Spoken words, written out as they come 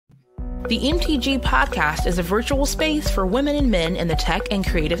The MTG podcast is a virtual space for women and men in the tech and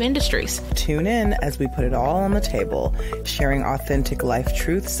creative industries. Tune in as we put it all on the table, sharing authentic life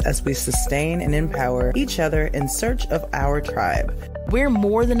truths as we sustain and empower each other in search of our tribe. We're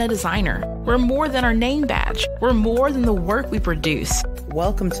more than a designer. We're more than our name badge. We're more than the work we produce.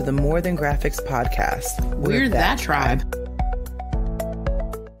 Welcome to the More Than Graphics podcast. We're that tribe.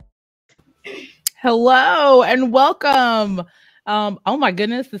 Hello and welcome. Oh my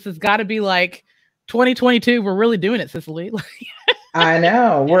goodness, this has got to be like 2022. We're really doing it, Cicely. I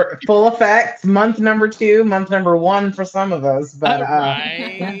know. We're full effect. Month number 2, month number 1 for some of us. But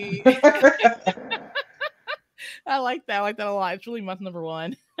right. I like that. I like that a lot. It's really month number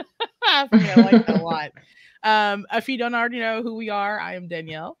 1. I like that a lot. If you don't already know who we are, I am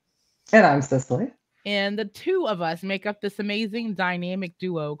Danielle. And I'm Cicely. And the two of us make up this amazing dynamic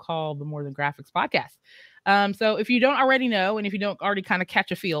duo called the More Than Graphics podcast. So if you don't already know, and if you don't already kind of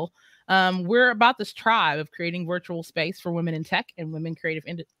catch a feel, we're about this tribe of creating virtual space for women in tech and women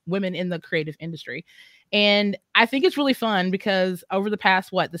in the creative industry. And I think it's really fun because over the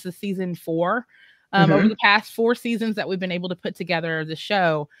past, this is season 4. Over the past 4 seasons that we've been able to put together the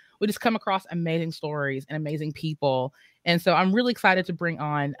show, we just come across amazing stories and amazing people. And so I'm really excited to bring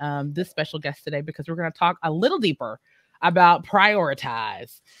on this special guest today because we're going to talk a little deeper about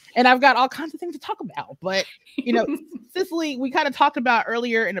prioritize. And I've got all kinds of things to talk about. But, Cicely, we kind of talked about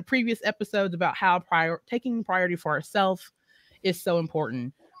earlier in the previous episodes about how taking priority for ourselves is so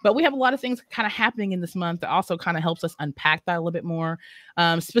important. But we have a lot of things kind of happening in this month that also kind of helps us unpack that a little bit more.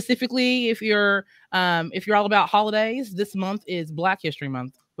 Specifically, if you're all about holidays, this month is Black History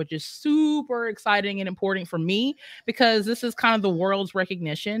Month, which is super exciting and important for me because this is kind of the world's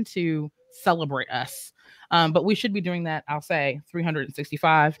recognition to celebrate us. But we should be doing that, I'll say,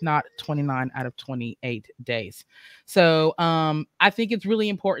 365, not 29 out of 28 days. So I think it's really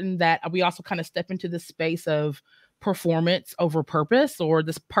important that we also kind of step into this space of performance over purpose, or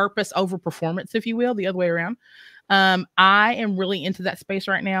this purpose over performance, if you will, the other way around. I am really into that space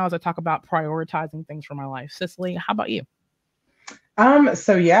right now as I talk about prioritizing things for my life. Cicely, how about you?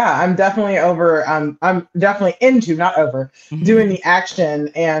 So yeah, I'm definitely I'm definitely into, not over, doing the action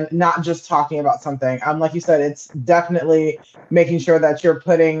and not just talking about something. Like you said, it's definitely making sure that you're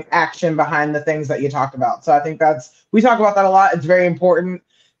putting action behind the things that you talk about. So I think we talk about that a lot. It's very important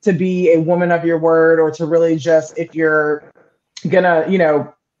to be a woman of your word, or to really just, if you're gonna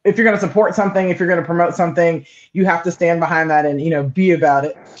support something, if you're gonna promote something, you have to stand behind that and, be about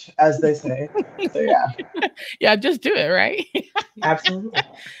it, as they say. So yeah. Yeah, just do it, right? Absolutely.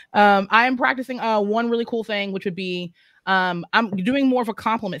 I am practicing one really cool thing, which would be I'm doing more of a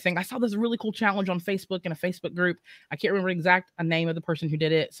compliment thing. I saw this really cool challenge on Facebook in a Facebook group. I can't remember the exact name of the person who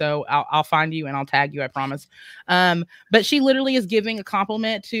did it, so I'll find you and I'll tag you, I promise. But she literally is giving a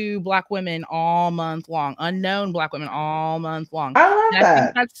compliment to Black women all month long, unknown Black women all month long. I love that. I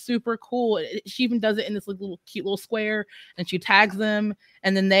think that's super cool. She even does it in this little cute little square, and she tags them,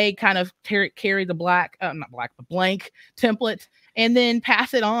 and then they kind of carry the blank template and then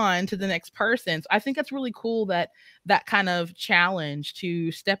pass it on to the next person. So I think that's really cool that kind of challenge to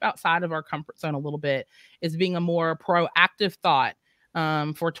step outside of our comfort zone a little bit is being a more proactive thought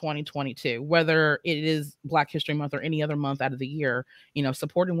for 2022, whether it is Black History Month or any other month out of the year.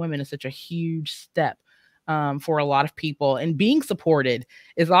 Supporting women is such a huge step for a lot of people, and being supported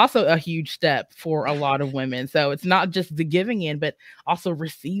is also a huge step for a lot of women. So it's not just the giving in, but also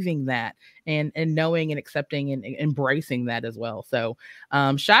receiving that and knowing and accepting and embracing that as well. So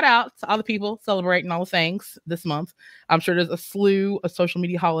shout out to all the people celebrating all the things this month. I'm sure there's a slew of social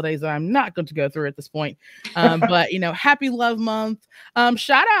media holidays that I'm not going to go through at this point. But happy Love Month.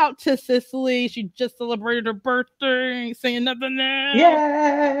 Shout out to Cicely. She just celebrated her birthday, saying nothing now.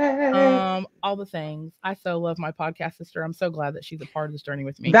 Yeah. All the things. I so love my podcast sister. I'm so glad that she's a part of this journey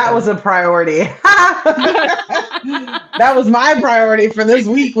with me. That was a priority. That was my priority for this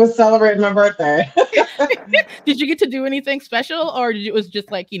week, was celebrating my birthday. Did you get to do anything special, or it was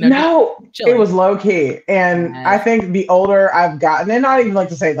just like, No, it was low key. And Nice. I think the older I've gotten, and not even like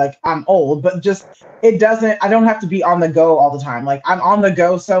to say like I'm old, but just I don't have to be on the go all the time. Like, I'm on the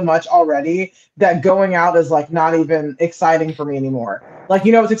go so much already that going out is like not even exciting for me anymore. Like,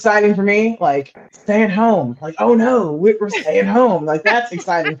 what's exciting for me? Like, staying home. Like, oh no, we're staying home. Like, that's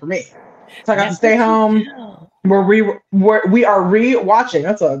exciting for me. So I got to stay home. we are re-watching.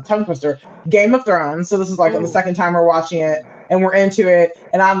 That's a tongue twister. Game of Thrones. So this is like the second time we're watching it, and we're into it.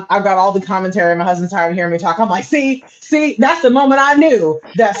 And I've got all the commentary. My husband's tired of hearing me talk. I'm like, see, that's the moment I knew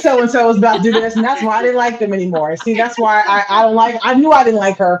that so and so was about to do this, and that's why I didn't like them anymore. See, that's why I don't like. I knew I didn't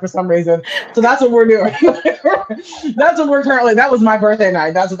like her for some reason. So that's what we're doing. That's what we're currently. That was my birthday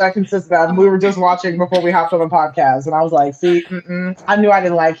night. That's what that consisted of. We were just watching before we hopped on the podcast, and I was like, see, I knew I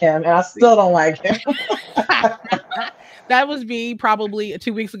didn't like him, and I still don't like him. That was me probably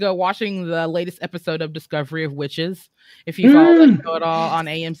 2 weeks ago watching the latest episode of Discovery of Witches. If you follow that show at all on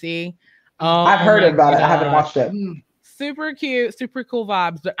AMC. I've heard about it. I haven't watched it. Super cute, super cool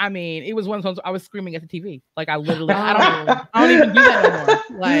vibes. But I mean, it was one of those I was screaming at the TV. Like I literally, I don't even do that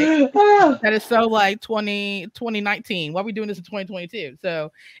anymore. Like that is so like 2019. Why are we doing this in 2022?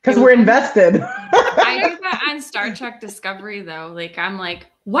 So because we're invested. I do that on Star Trek Discovery though. Like I'm like,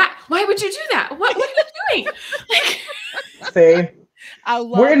 what? Why would you do that? What are you doing? Like, see,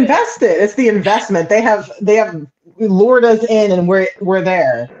 we're invested. It's the investment. They have lured us in, and we're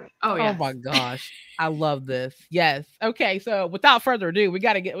there. Oh yeah. Oh my gosh. I love this. Yes. Okay. So without further ado, we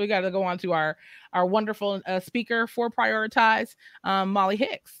got to go on to our wonderful speaker for Prioritize, Molly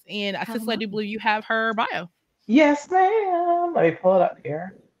Hicks. And Cicely, I do believe you have her bio. Yes, ma'am. Let me pull it up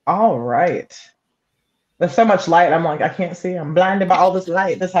here. All right. There's so much light. I'm like, I can't see. I'm blinded by all this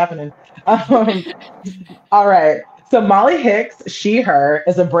light that's happening. All right. So Molly Hicks, she, her,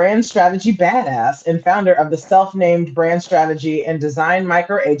 is a brand strategy badass and founder of the self-named brand strategy and design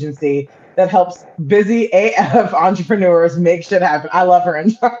micro agency that helps busy AF entrepreneurs make shit happen. I love her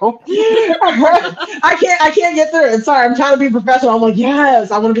intro. I can't get through it. Sorry, I'm trying to be professional. I'm like, yes.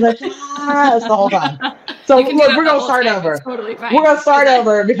 I want to be like, yes, the whole time. So look, we're gonna start over. Totally fine. We're gonna start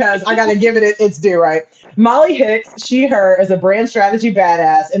over because I gotta give it its due, right? Molly Hicks, she, her, is a brand strategy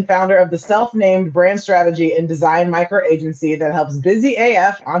badass and founder of the self-named brand strategy and design micro agency that helps busy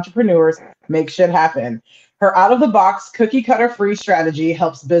AF entrepreneurs make shit happen. Her out-of-the-box, cookie-cutter-free strategy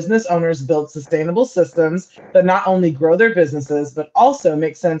helps business owners build sustainable systems that not only grow their businesses, but also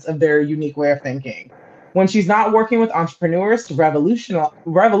make sense of their unique way of thinking. When she's not working with entrepreneurs to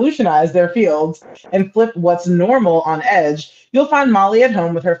revolutionize their fields and flip what's normal on edge, you'll find Molly at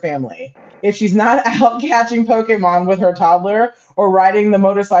home with her family. If she's not out catching Pokémon with her toddler or riding the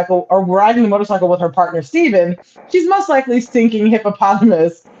motorcycle with her partner Steven, she's most likely stinking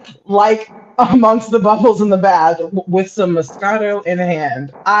hippopotamus like amongst the bubbles in the bath with some Moscato in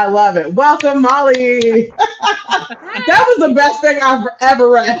hand. I love it. Welcome, Molly. That was the best thing I've ever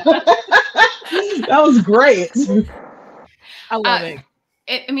read. That was great. I love it.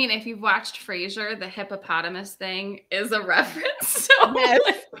 I mean, if you've watched Frasier, the hippopotamus thing is a reference. So yes,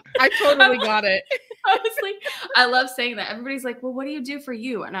 I totally got it. Honestly, I love saying that. Everybody's like, well, what do you do for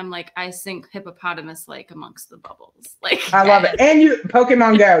you? And I'm like, I sink hippopotamus like amongst the bubbles. Like I love it. And you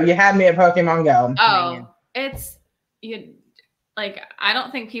Pokemon Go. You had me at Pokemon Go. Oh, man. It's you like I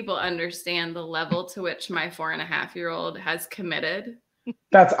don't think people understand the level to which my 4.5-year-old has committed.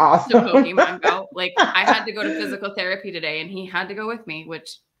 That's awesome. To Pokemon Go. Like I had to go to physical therapy today and he had to go with me,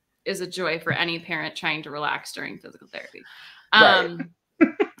 which is a joy for any parent trying to relax during physical therapy. Right.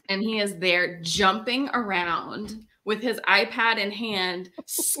 And he is there jumping around with his iPad in hand,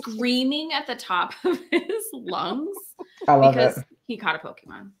 screaming at the top of his lungs because he caught a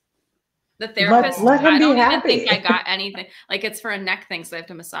Pokemon. The therapist, let him I don't be even happy. think I got anything. Like it's for a neck thing, so I have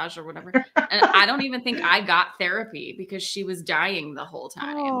to massage or whatever. And I don't even think I got therapy because she was dying the whole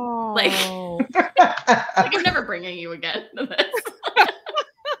time. Oh. Like I'm never bringing you again to this.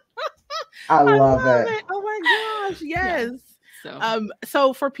 I love it. Oh my gosh, yes. Yeah.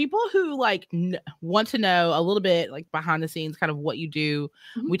 So for people who like want to know a little bit like behind the scenes, kind of what you do,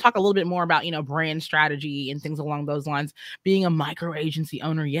 we talk a little bit more about, brand strategy and things along those lines, being a micro agency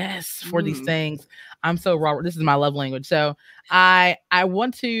owner. Yes. For these things. I'm so raw. This is my love language. So I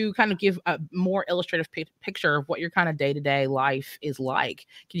want to kind of give a more illustrative picture of what your kind of day-to-day life is like.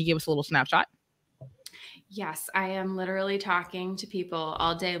 Can you give us a little snapshot? Yes, I am literally talking to people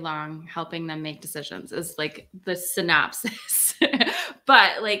all day long, helping them make decisions is like the synopsis,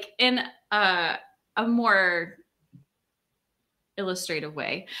 but like in a more illustrative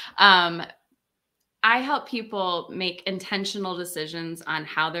way. I help people make intentional decisions on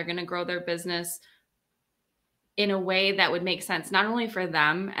how they're going to grow their business in a way that would make sense, not only for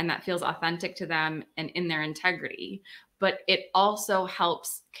them and that feels authentic to them and in their integrity, but it also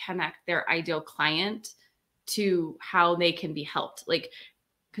helps connect their ideal client to how they can be helped. Like,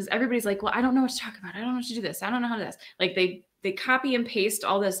 because everybody's like, well, I don't know what to talk about. I don't know what to do this. I don't know how to do this. Like they copy and paste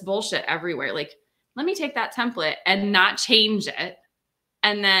all this bullshit everywhere. Like, let me take that template and not change it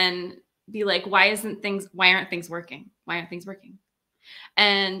and then be like, why aren't things working? Why aren't things working?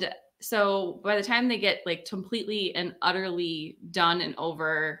 And so by the time they get like completely and utterly done and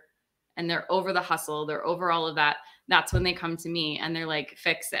over, and they're over the hustle, they're over all of that, that's when they come to me and they're like,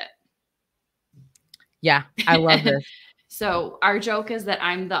 fix it. Yeah, I love this. So our joke is that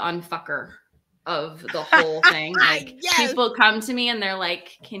I'm the unfucker of the whole thing. Like Yes. people come to me and they're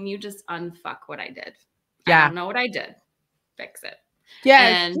like, can you just unfuck what I did? Yeah. I don't know what I did. Fix it.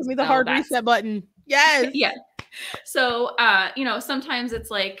 Yes. And Give me the hard reset button. Yes. Yeah. So, you know, sometimes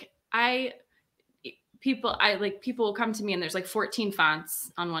it's like people will come to me and there's like 14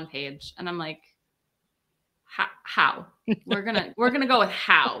 fonts on one page. And I'm like, how? We're going to go with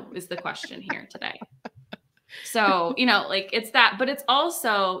how is the question here today. So, you know, like it's that, but it's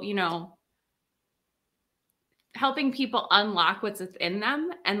also, you know, helping people unlock what's within them.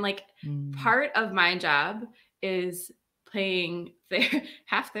 And like part of my job is playing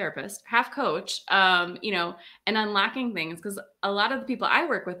half therapist, half coach, you know, and unlocking things. Because a lot of the people I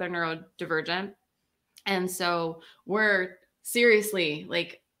work with are neurodivergent. And so we're seriously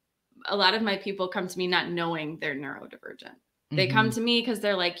like, a lot of my people come to me not knowing they're neurodivergent. They come to me because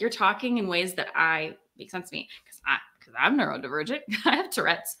they're like, you're talking in ways that make sense to me because I'm neurodivergent. I have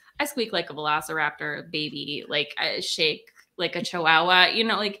Tourette's. I squeak like a velociraptor baby, like I shake like a chihuahua, you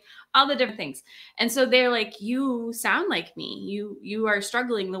know, like all the different things. And so they're like, you sound like me. You are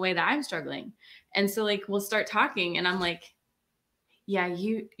struggling the way that I'm struggling. And so like, we'll start talking and I'm like, yeah,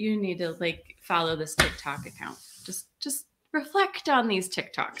 you need to like follow this TikTok account. Just reflect on these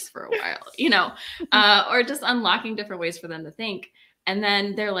TikToks for a while, you know, or just unlocking different ways for them to think. And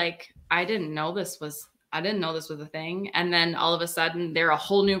then they're like, I didn't know this was a thing. And then all of a sudden they're a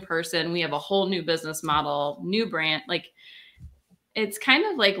whole new person. We have a whole new business model, new brand. Like it's kind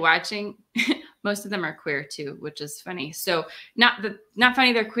of like watching, most of them are queer too, which is funny. So not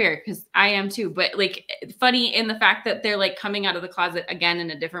funny they're queer because I am too, but like funny in the fact that they're like coming out of the closet again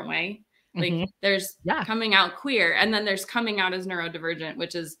in a different way. Like there's coming out queer and then there's coming out as neurodivergent,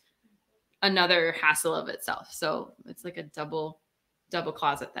 which is another hassle of itself. So it's like a double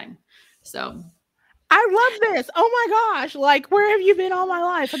closet thing. So I love this. Oh my gosh. Like, where have you been all my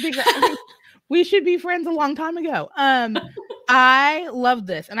life? I think we should be friends a long time ago. I love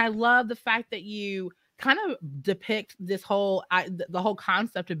this. And I love the fact that you kind of depict this whole, the whole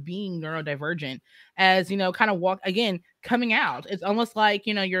concept of being neurodivergent as, you know, kind of coming out. It's almost like,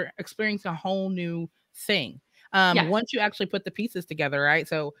 you know, you're experiencing a whole new thing. Once you actually put the pieces together, right?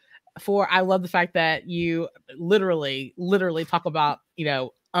 So I love the fact that you literally talk about, you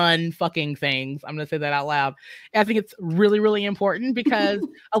know, unfucking things. I'm going to say that out loud. I think it's really, really important because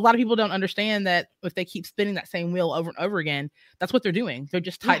a lot of people don't understand that if they keep spinning that same wheel over and over again, that's what they're doing. They're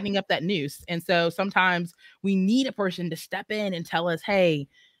just tightening up that noose. And so sometimes we need a person to step in and tell us, hey,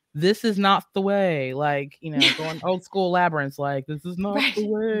 this is not the way, like, you know, going old school labyrinths, like this is not the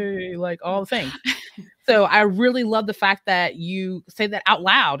way, like all the things. So I really love the fact that you say that out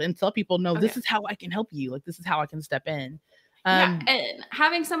loud and tell people, no, this is how I can help you. Like, this is how I can step in. And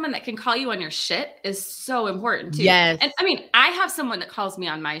having someone that can call you on your shit is so important too. Yes. And I mean, I have someone that calls me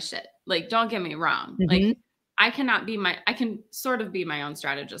on my shit. Like, don't get me wrong. Like, I can sort of be my own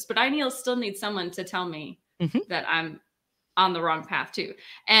strategist, but I still need someone to tell me that I'm on the wrong path too.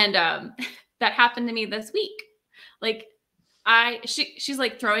 And that happened to me this week. Like, she's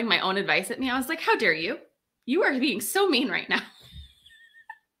like throwing my own advice at me. I was like, how dare you? You are being so mean right now.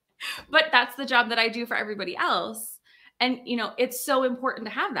 But that's the job that I do for everybody else. And, you know, it's so important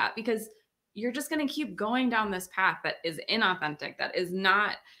to have that because you're just going to keep going down this path that is inauthentic, that is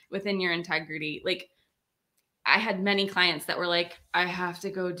not within your integrity. Like, I had many clients that were like, I have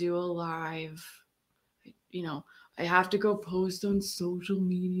to go do a live, you know, I have to go post on social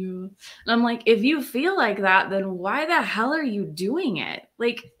media. And I'm like, if you feel like that, then why the hell are you doing it?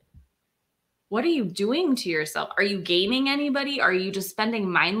 Like, what are you doing to yourself? Are you gaining anybody? Are you just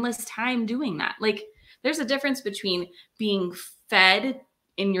spending mindless time doing that? Like, there's a difference between being fed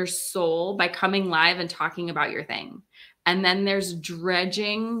in your soul by coming live and talking about your thing. And then there's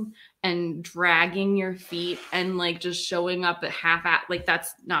dredging and dragging your feet and like just showing up at half-assed. Like,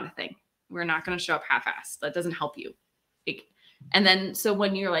 that's not a thing. We're not going to show up half-assed. That doesn't help you. Like, and then, so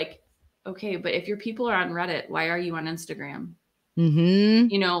when you're like, okay, but if your people are on Reddit, why are you on Instagram?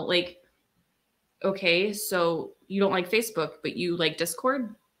 You know, like, okay, so you don't like Facebook, but you like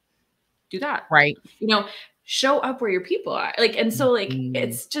Discord? Do that. Right. You know, show up where your people are. Like, and so like,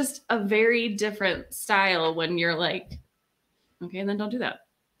 it's just a very different style when you're like, okay, then don't do that.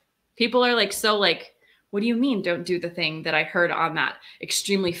 People are like, so like, what do you mean don't do the thing that I heard on that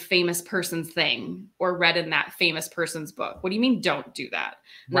extremely famous person's thing or read in that famous person's book? What do you mean don't do that?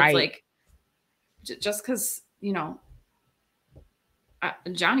 And it's like, just because,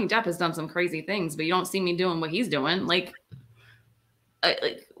 Johnny Depp has done some crazy things, but you don't see me doing what he's doing. Like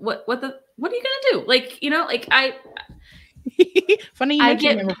what are you gonna do? Funny you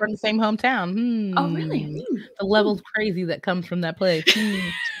mentioned him. We're from the same hometown. Oh, really? The level of crazy that comes from that place.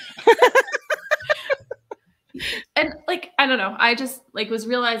 And I don't know. I just was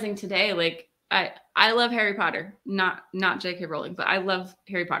realizing today, I love Harry Potter, not J.K. Rowling, but I love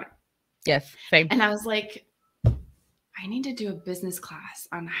Harry Potter. Yes, same. And I was like, I need to do a business class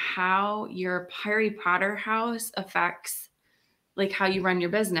on how your Harry Potter house affects how you run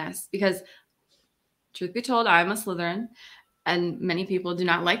your business, because truth be told, I'm a Slytherin and many people do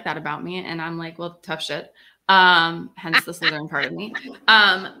not like that about me. And I'm like, well, tough shit. Hence the Slytherin part of me.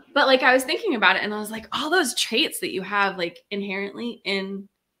 But I was thinking about it and I was like, all those traits that you have inherently in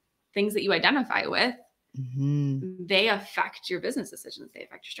things that you identify with, they affect your business decisions. They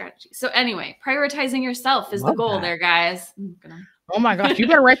affect your strategy. So anyway, prioritizing yourself is the goal there, guys. Oh my gosh, you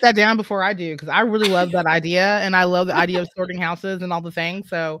better write that down before I do, because I really love that idea, and I love the idea of sorting houses and all the things.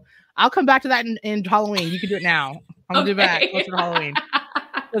 So I'll come back to that in Halloween. You can do it now. I'm gonna do back closer to Halloween.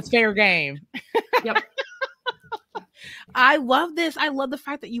 It's fair game. Yep. I love this. I love the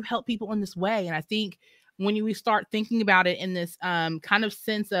fact that you help people in this way, and I think when we start thinking about it in this kind of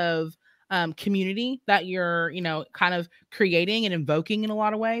sense of community that you're, kind of creating and invoking in a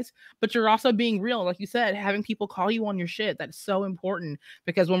lot of ways, but you're also being real. Like you said, having people call you on your shit. That's so important,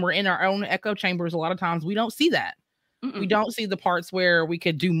 because when we're in our own echo chambers, a lot of times we don't see that. We don't see the parts where we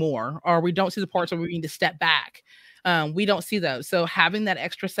could do more, or we don't see the parts where we need to step back. We don't see those. So having that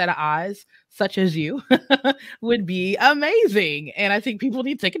extra set of eyes, such as you, would be amazing. And I think people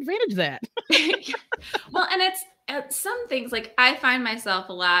need to take advantage of that. Well, and it's some things, I find myself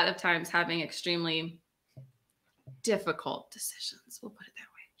a lot of times having extremely difficult decisions. We'll put it that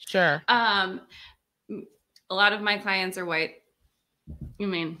way. Sure. A lot of my clients are white. I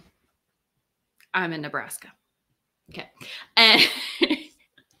mean, I'm in Nebraska. Okay.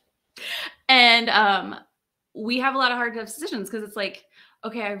 And we have a lot of hard decisions, because it's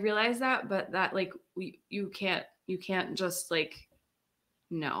okay, I realize that, but that you can't just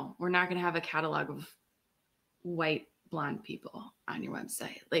no, we're not going to have a catalog of white blonde people on your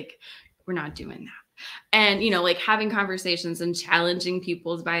website. We're not doing that. And, having conversations and challenging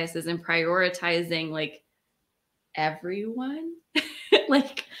people's biases and prioritizing everyone,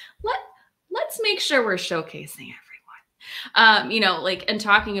 let's make sure we're showcasing everyone, and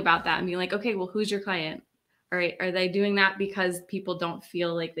talking about that and being okay, well, who's your client? All right. Are they doing that because people don't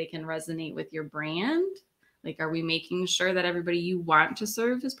feel like they can resonate with your brand? Are we making sure that everybody you want to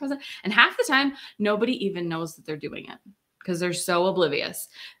serve is present? And half the time, nobody even knows that they're doing it, because they're so oblivious.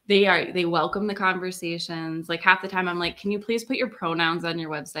 They welcome the conversations. Half the time I'm like, can you please put your pronouns on your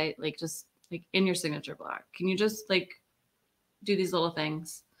website? Just in your signature block. Can you just do these little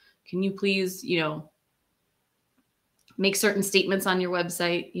things? Can you please, make certain statements on your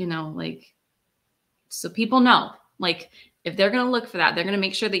website, so people know, if they're going to look for that, they're going to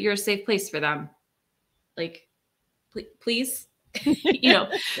make sure that you're a safe place for them. Please,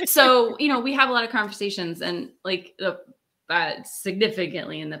 so, we have a lot of conversations, and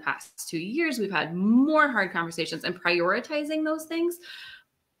significantly in the past 2 years, we've had more hard conversations, and prioritizing those things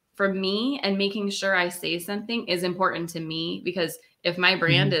for me and making sure I say something is important to me, because if my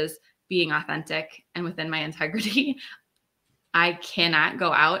brand is being authentic and within my integrity, I cannot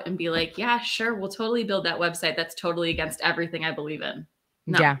go out and be yeah, sure, we'll totally build that website that's totally against everything I believe in.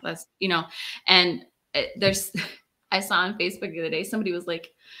 No, yeah. That's, and I saw on Facebook the other day, somebody was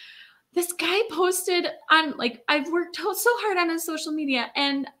this guy posted on, I've worked so hard on his social media,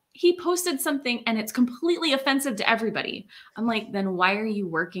 and he posted something and it's completely offensive to everybody. I'm then why are you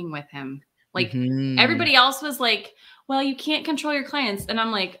working with him? Everybody else was well, you can't control your clients. And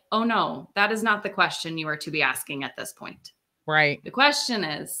I'm oh no, that is not the question you are to be asking at this point. Right. The question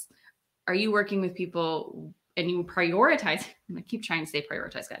is, are you working with people and you prioritize? I keep trying to say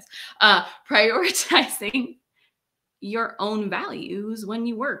prioritize, guys. Prioritizing your own values when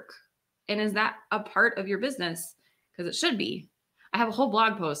you work. And is that a part of your business? Because it should be. I have a whole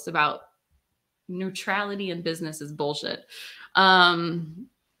blog post about neutrality in business is bullshit.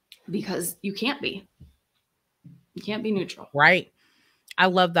 Because you can't be. You can't be neutral. Right. I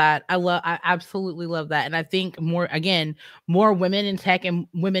love that. I absolutely love that. And I think more women in tech and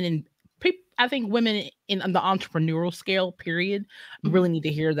women in, I think women in the entrepreneurial scale, period, really need to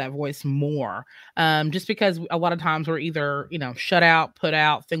hear that voice more. Just because a lot of times we're either, shut out, put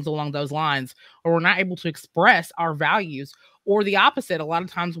out, things along those lines, or we're not able to express our values, Or the opposite. A lot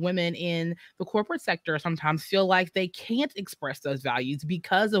of times women in the corporate sector sometimes feel like they can't express those values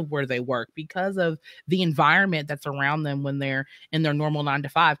because of where they work, because of the environment that's around them when they're in their normal 9 to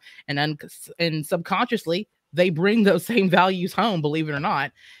 5. And subconsciously, they bring those same values home, believe it or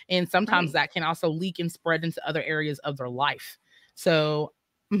not. And sometimes that can also leak and spread into other areas of their life. So,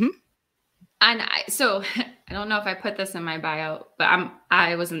 so I don't know if I put this in my bio, but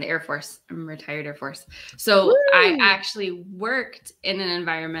I was in the Air Force. I'm retired Air Force. So Woo! I actually worked in an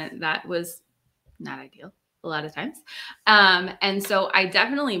environment that was not ideal a lot of times. And so I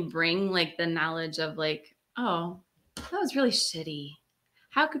definitely bring like the knowledge of like, oh, that was really shitty.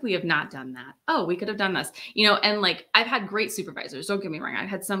 How could we have not done that? Oh, we could have done this, and like I've had great supervisors. Don't get me wrong. I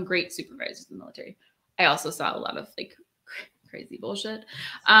had some great supervisors in the military. I also saw a lot of like crazy bullshit.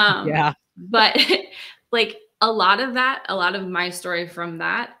 Yeah. But like a lot of my story from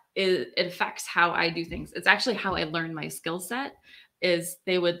that it affects how I do things. It's actually how I learned my skill set. Is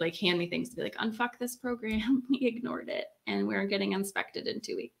they would like hand me things to be like, unfuck this program. We ignored it and we're getting inspected in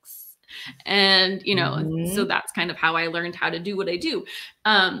 2 weeks. And, so that's kind of how I learned how to do what I do.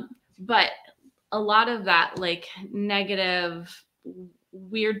 But a lot of that like negative,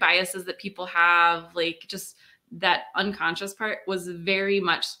 weird biases that people have, like just that unconscious part was very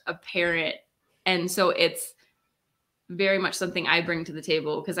much apparent. And so it's very much something I bring to the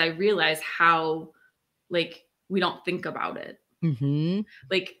table because I realize how like we don't think about it.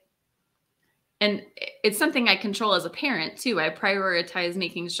 Like, and it's something I control as a parent too. I prioritize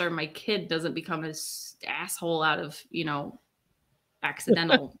making sure my kid doesn't become an asshole out of,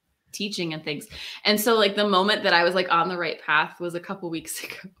 accidental teaching and things. And so like the moment that I was like on the right path was a couple weeks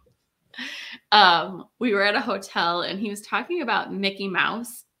ago. We were at a hotel and he was talking about Mickey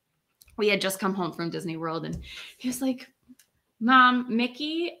Mouse. We had just come home from Disney World and he was like, Mom,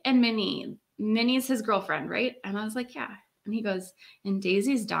 Mickey and Minnie's his girlfriend, right? And I was like, yeah. And he goes, and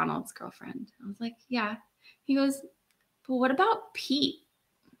Daisy's Donald's girlfriend. I was like, yeah. He goes, but what about Pete?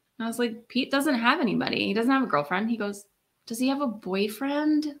 And I was like, Pete doesn't have anybody. He doesn't have a girlfriend. He goes, does he have a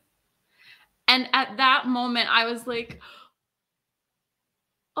boyfriend? And at that moment, I was like,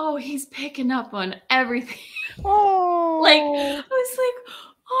 oh, he's picking up on everything. Oh, like, I was like,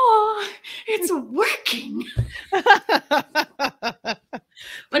 oh, it's working.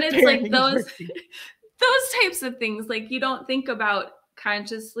 But it's like those types of things, like you don't think about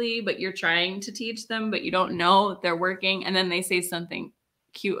consciously, but you're trying to teach them, but you don't know they're working. And then they say something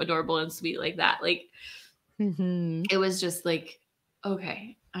cute, adorable, and sweet like that. Like, it was just like,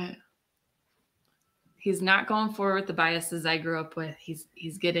 okay, he's not going forward with the biases I grew up with. He's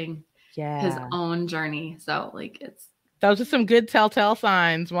getting his own journey. So like those are some good telltale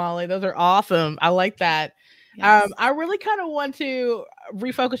signs, Molly. Those are awesome. I like that. Yes. I really kind of want to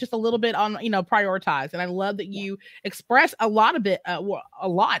refocus just a little bit on, prioritize. And I love that you express a lot of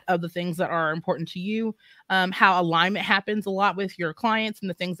the things that are important to you, how alignment happens a lot with your clients and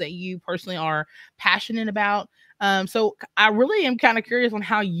the things that you personally are passionate about. So I really am kind of curious on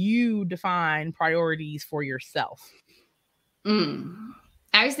how you define priorities for yourself.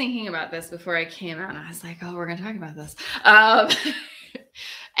 I was thinking about this before I came out and I was like, oh, we're going to talk about this.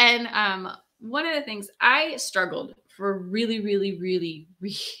 And one of the things I struggled for a really, really, really,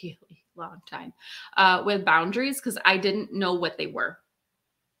 really long time with boundaries because I didn't know what they were.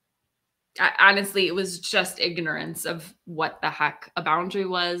 Honestly, it was just ignorance of what the heck a boundary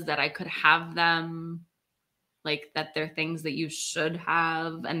was, that I could have them, like that they're things that you should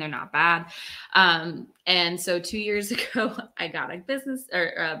have and they're not bad. And so 2 years ago, I got a business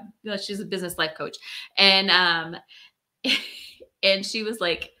she's a business life coach. And she was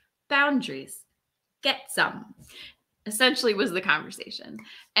like, boundaries, get some, essentially was the conversation.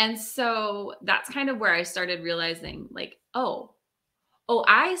 And so that's kind of where I started realizing like, oh,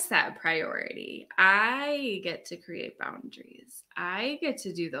 I set priority. I get to create boundaries. I get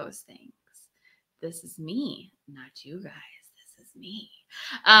to do those things. This is me, not you guys. This is me.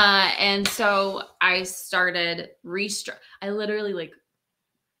 And so I started I literally like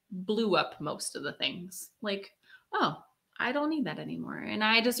blew up most of the things. Like, oh, I don't need that anymore. And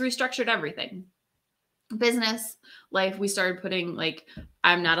I just restructured everything. Business, life, we started putting like,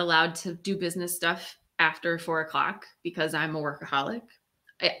 I'm not allowed to do business stuff after 4:00 because I'm a workaholic.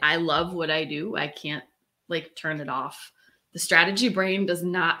 I love what I do. I can't like turn it off. The strategy brain does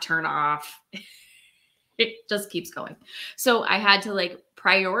not turn off. It just keeps going. So I had to like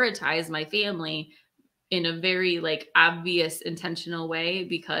prioritize my family in a very like obvious, intentional way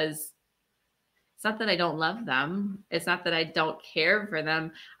because it's not that I don't love them. It's not that I don't care for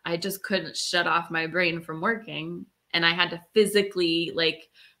them. I just couldn't shut off my brain from working. And I had to physically like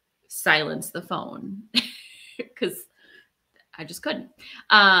silence the phone because I just couldn't.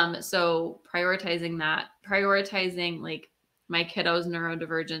 So prioritizing like my kiddo's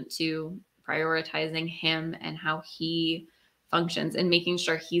neurodivergent too, prioritizing him and how he functions and making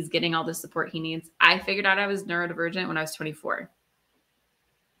sure he's getting all the support he needs. I figured out I was neurodivergent when I was 24.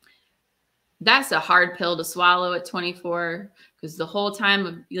 That's a hard pill to swallow at 24, because the whole time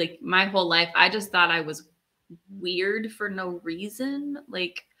of like my whole life, I just thought I was weird for no reason.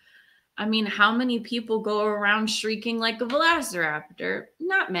 Like, I mean, how many people go around shrieking like a velociraptor?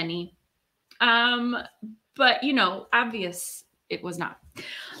 Not many. But you know, obvious it was not.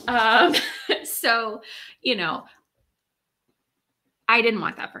 So, you know, I didn't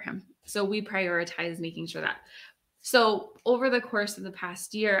want that for him. So we prioritized making sure that. So over the course of the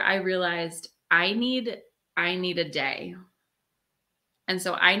past year, I realized I need a day. And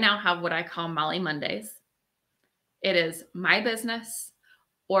so I now have what I call Molly Mondays. It is my business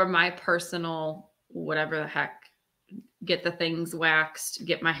or my personal, whatever the heck, get the things waxed,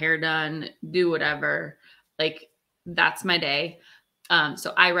 get my hair done, do whatever. Like, that's my day.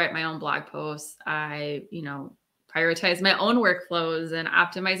 So I write my own blog posts. I, you know, prioritize my own workflows and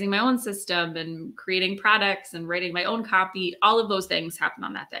optimizing my own system and creating products and writing my own copy. All of those things happen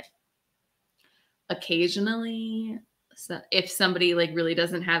on that day. Occasionally, so if somebody like really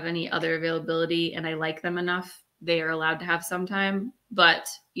doesn't have any other availability and I like them enough, they are allowed to have some time, but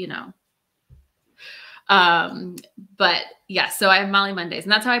you know, but yeah, so I have Molly Mondays,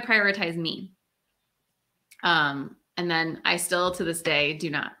 and that's how I prioritize me. And then I still, to this day,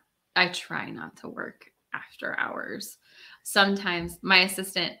 I try not to work after hours. Sometimes my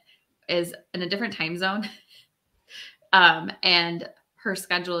assistant is in a different time zone. And her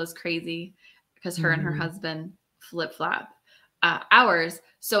schedule is crazy because her and her husband flip-flop hours.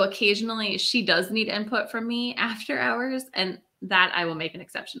 So occasionally she does need input from me after hours, and that I will make an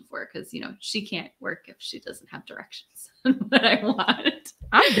exception for, because, you know, she can't work if she doesn't have directions that I want.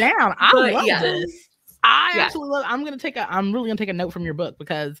 I'm down. I love this. I Yeah. absolutely love. I'm really gonna take a note from your book,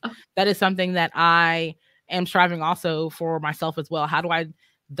 because that is something that I am striving also for myself as well. How do I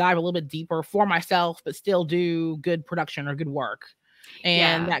dive a little bit deeper for myself, but still do good production or good work?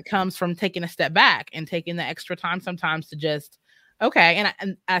 And that comes from taking a step back and taking the extra time sometimes to just, okay.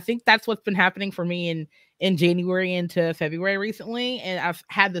 And I think that's what's been happening for me in January into February recently. And I've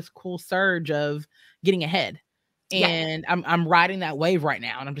had this cool surge of getting ahead. And I'm riding that wave right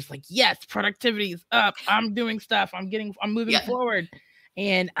now. And I'm just like, yes, productivity is up. I'm doing stuff. I'm moving forward.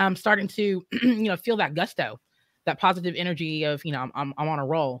 And I'm starting to, you know, feel that gusto, that positive energy of, you know, I'm on a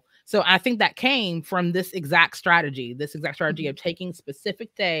roll. So I think that came from this exact strategy of taking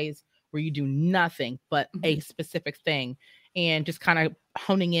specific days where you do nothing but a specific thing and just kind of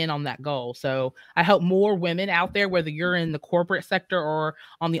honing in on that goal. So I hope more women out there, whether you're in the corporate sector or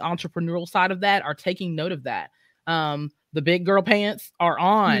on the entrepreneurial side of that, are taking note of that. The big girl pants are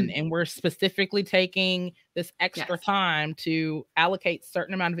on, and we're specifically taking this extra time to allocate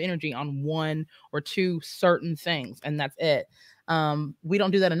certain amount of energy on one or two certain things. And that's it. We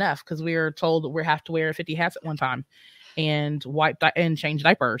don't do that enough, because we are told that we have to wear 50 hats at one time and and change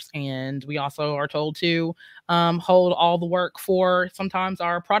diapers. And we also are told to hold all the work for sometimes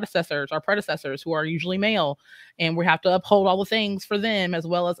our predecessors who are usually male, and we have to uphold all the things for them as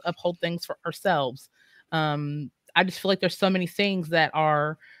well as uphold things for ourselves. I just feel like there's so many things that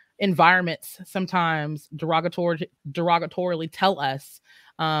our environments sometimes derogatorily tell us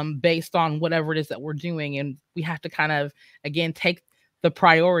based on whatever it is that we're doing. And we have to kind of, again, take the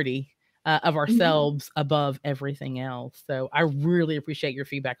priority of ourselves above everything else. So I really appreciate your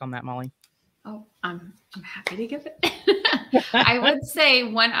feedback on that, Molly. Oh, I'm happy to give it. I would say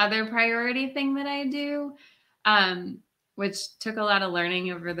one other priority thing that I do, which took a lot of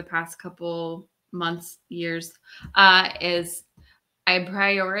learning over the past couple months, years, is I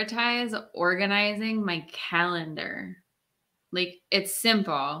prioritize organizing my calendar. Like, it's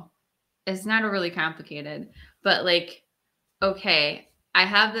simple. It's not really complicated, but like, okay, I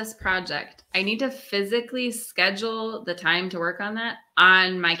have this project. I need to physically schedule the time to work on that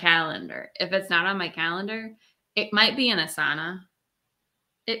on my calendar. If it's not on my calendar, it might be in Asana.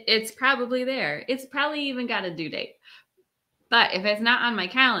 It's probably there. It's probably even got a due date. But if it's not on my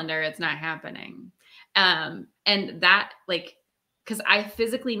calendar, it's not happening. And that, like, because I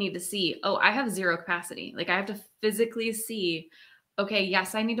physically need to see, oh, I have zero capacity. Like, I have to physically see, okay,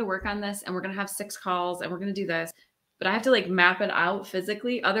 yes, I need to work on this, and we're going to have 6 calls, and we're going to do this. But I have to like map it out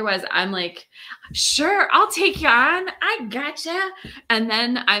physically. Otherwise, I'm like, sure, I'll take you on. I gotcha. And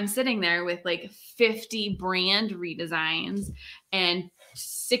then I'm sitting there with like 50 brand redesigns and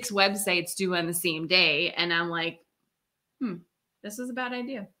 6 websites due on the same day. And I'm like, this is a bad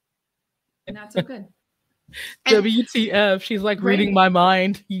idea. Not so good. WTF. She's like reading my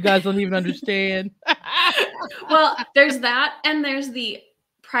mind. You guys don't even understand. Well, there's that. And there's the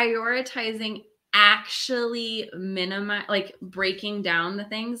prioritizing, actually minimize, like breaking down the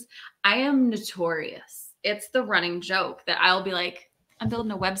things. I am notorious. It's the running joke that I'll be like, I'm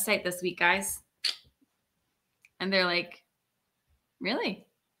building a website this week, guys. And they're like, really?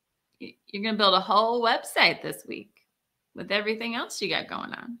 You're going to build a whole website this week with everything else you got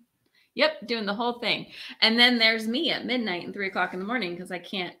going on? Yep, doing the whole thing. And then there's me at midnight and 3 o'clock in the morning because I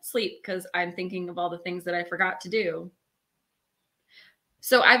can't sleep because I'm thinking of all the things that I forgot to do.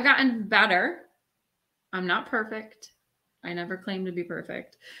 So I've gotten better. I'm not perfect. I never claim to be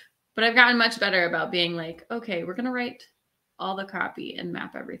perfect. But I've gotten much better about being like, okay, we're going to write all the copy and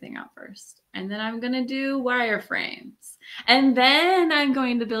map everything out first. And then I'm going to do wireframes. And then I'm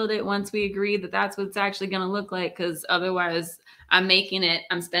going to build it once we agree that that's what it's actually going to look like. Because otherwise I'm making it,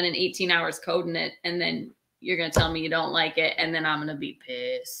 I'm spending 18 hours coding it. And then you're going to tell me you don't like it. And then I'm going to be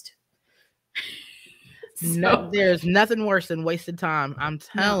pissed. No, there's nothing worse than wasted time. I'm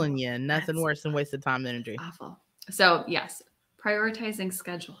telling you, nothing worse than wasted time and energy. Awful. So yes, prioritizing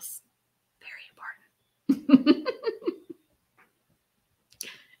schedules. Very important.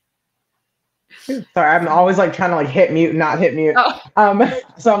 Sorry, I'm always like trying to like hit mute, not hit mute.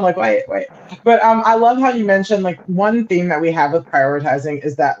 So I'm like, wait. But I love how you mentioned like one theme that we have with prioritizing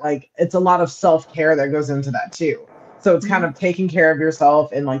is that like it's a lot of self-care that goes into that too. So it's kind of taking care of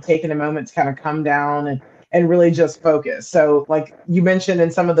yourself and like taking a moment to kind of come down and really just focus. So like you mentioned in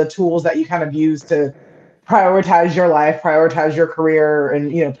some of the tools that you kind of use to prioritize your life, prioritize your career,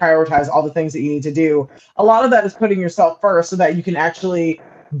 and prioritize all the things that you need to do. A lot of that is putting yourself first so that you can actually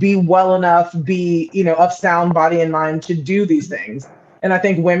be well enough, be of sound body and mind to do these things. And I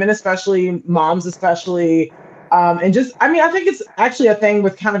think women especially, moms especially, and just I think it's actually a thing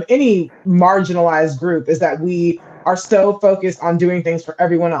with kind of any marginalized group is that we are so focused on doing things for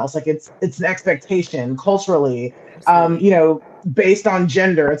everyone else. Like it's an expectation culturally, based on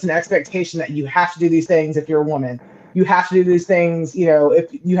gender. It's an expectation that you have to do these things if you're a woman. You have to do these things, if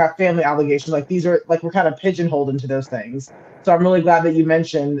you have family obligations. Like these are like we're kind of pigeonholed into those things. So I'm really glad that you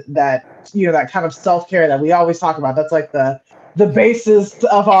mentioned that, that kind of self-care that we always talk about. That's like the basis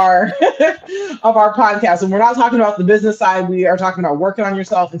of our of our podcast. And we're not talking about the business side. We are talking about working on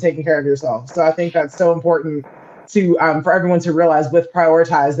yourself and taking care of yourself. So I think that's so important to for everyone to realize with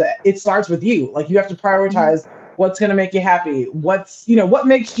prioritize that it starts with you. Like you have to prioritize what's going to make you happy. What's, what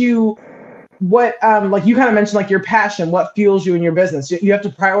makes you, what, like you kind of mentioned, like your passion, what fuels you in your business. You have to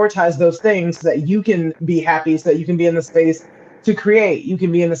prioritize those things so that you can be happy, so that you can be in the space to create. You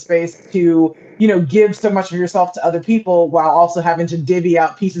can be in the space to, give so much of yourself to other people while also having to divvy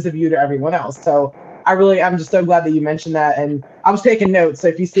out pieces of you to everyone else. So I'm just so glad that you mentioned that. And I was taking notes. So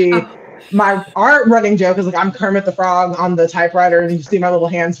if you see my art running joke is like I'm Kermit the Frog on the typewriter and you see my little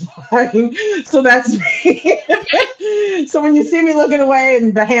hands flying. So that's me. So when you see me looking away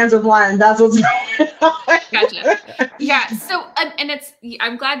and the hands are flying, that's what's going on. Gotcha. Yeah. So, and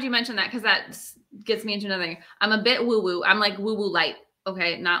I'm glad you mentioned that because that gets me into another thing. I'm a bit woo-woo. I'm like woo-woo light.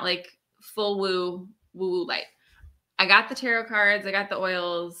 Okay. Not like full woo-woo light. I got the tarot cards. I got the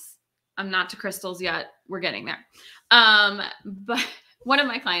oils. I'm not to crystals yet. We're getting there. But one of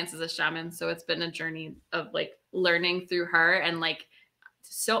my clients is a shaman, so it's been a journey of like learning through her and like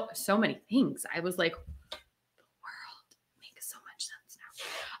so many things. I was like, the world makes so much sense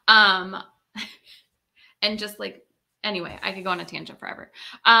now. And just like anyway, I could go on a tangent forever.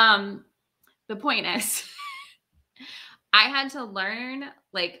 The point is, I had to learn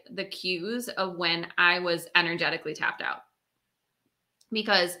like the cues of when I was energetically tapped out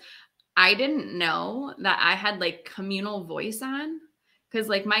because I didn't know that I had like communal voice on. Because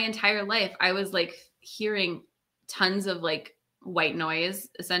like my entire life, I was like hearing tons of like white noise,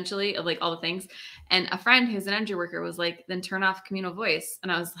 essentially, of like all the things. And a friend who's an energy worker was like, then turn off communal voice. And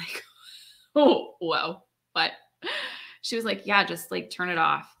I was like, oh, whoa, what? She was like, yeah, just like turn it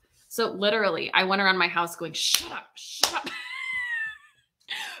off. So literally, I went around my house going, shut up,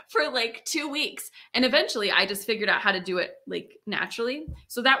 for like 2 weeks. And eventually I just figured out how to do it like naturally.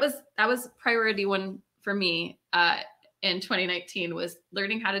 So that was priority one for me. In 2019 was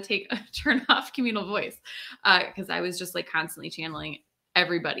learning how to turn off communal voice because I was just like constantly channeling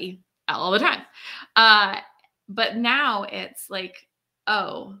everybody all the time. But now it's like,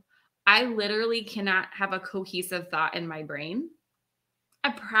 oh, I literally cannot have a cohesive thought in my brain. I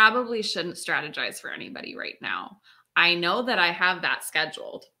probably shouldn't strategize for anybody right now. I know that I have that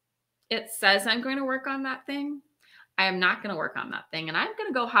scheduled. It says I'm going to work on that thing. I am not going to work on that thing. And I'm going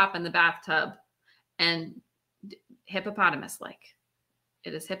to go hop in the bathtub and hippopotamus-like.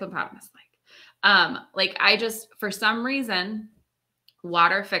 It is hippopotamus-like. Like I just, for some reason,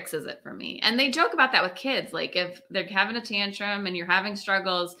 water fixes it for me. And they joke about that with kids. Like if they're having a tantrum and you're having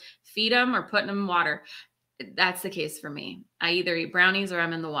struggles, feed them or put them in water. That's the case for me. I either eat brownies or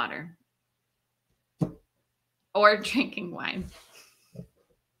I'm in the water or drinking wine.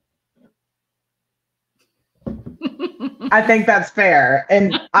 I think that's fair.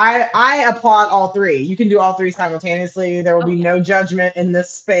 And I applaud all three. You can do all three simultaneously. There will be no judgment in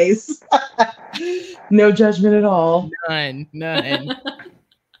this space. No judgment at all. None.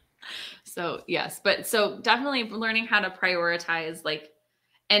 So yes, but so definitely learning how to prioritize, like,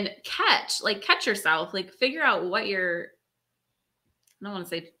 and catch yourself, like figure out what your, I don't want to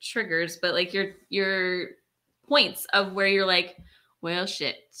say triggers, but like your points of where you're like, well,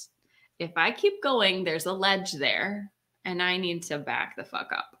 shit, if I keep going, there's a ledge there and I need to back the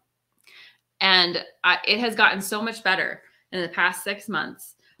fuck up. And it has gotten so much better in the past 6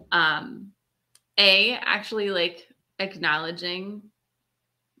 months. Actually like acknowledging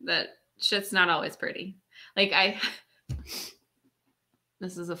that shit's not always pretty. Like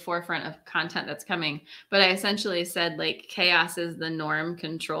this is a forefront of content that's coming, but I essentially said like chaos is the norm.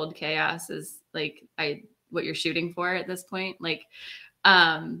 Controlled chaos is like what you're shooting for at this point. Like,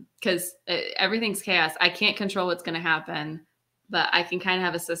 cause everything's chaos. I can't control what's going to happen, but I can kind of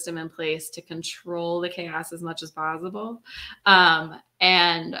have a system in place to control the chaos as much as possible.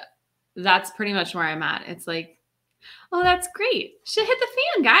 And that's pretty much where I'm at. It's like, oh, that's great. Shit hit the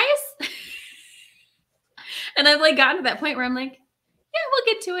fan, guys. And I've like gotten to that point where I'm like, yeah,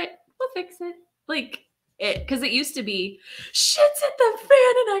 we'll get to it. We'll fix it. Like because it used to be shit's hit the fan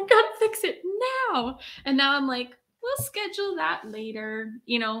and I gotta fix it now. And now I'm like, we'll schedule that later.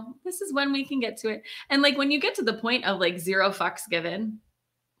 You know, this is when we can get to it. And like when you get to the point of like 0 fucks given,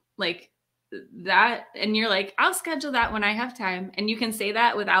 like that, and you're like, I'll schedule that when I have time. And you can say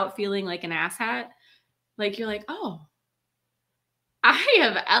that without feeling like an asshat. Like you're like, oh, I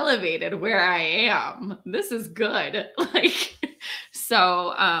have elevated where I am. This is good. Like,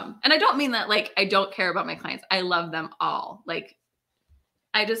 so, and I don't mean that like I don't care about my clients. I love them all. Like,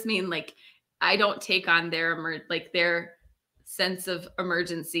 I just mean like I don't take on their sense of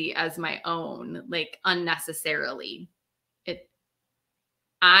emergency as my own, like unnecessarily.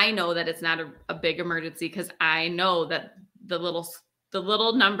 I know that it's not a big emergency because I know that the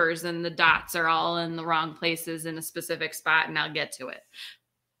little numbers and the dots are all in the wrong places in a specific spot, and I'll get to it.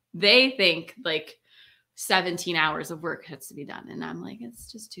 They think like 17 hours of work has to be done. And I'm like,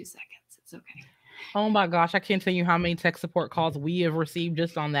 it's just 2 seconds. It's okay. Oh my gosh, I can't tell you how many tech support calls we have received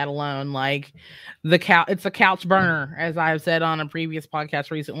just on that alone. Like it's a couch burner, as I've said on a previous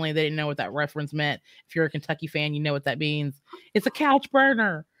podcast recently. They didn't know what that reference meant. If you're a Kentucky fan, you know what that means. It's a couch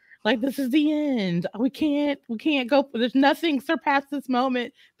burner. Like, this is the end. We can't go. There's nothing surpassed this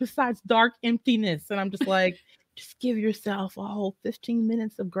moment besides dark emptiness. And I'm just like, just give yourself a whole 15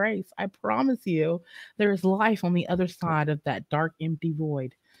 minutes of grace. I promise you, there is life on the other side of that dark, empty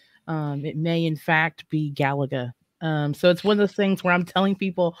void. It may, in fact, be Galaga. So it's one of those things where I'm telling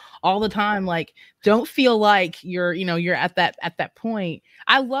people all the time, like, don't feel like you're at that point.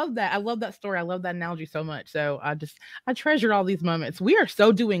 I love that. I love that story. I love that analogy so much. So I treasure all these moments. We are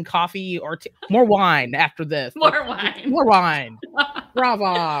so doing coffee or more wine after this. More wine.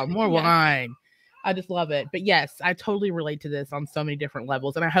 Bravo. More wine. I just love it. But yes, I totally relate to this on so many different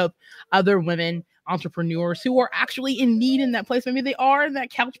levels. And I hope other women entrepreneurs who are actually in need in that place, maybe they are in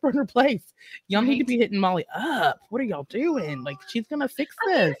that couch burner place. Y'all need to be hitting Molly up. What are y'all doing? Like, she's going to fix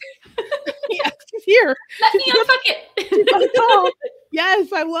this. Yes, she's here. Let me unfuck it.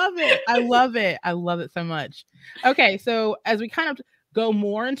 Yes, I love it. I love it. I love it so much. Okay, so as we kind of go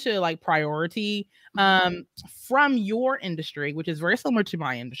more into like priority from your industry, which is very similar to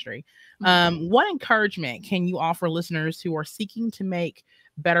my industry, what encouragement can you offer listeners who are seeking to make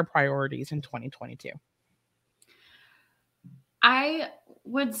better priorities in 2022? I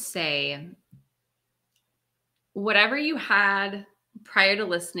would say whatever you had prior to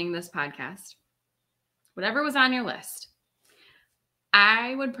listening to this podcast, whatever was on your list,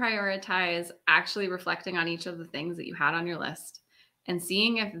 I would prioritize actually reflecting on each of the things that you had on your list and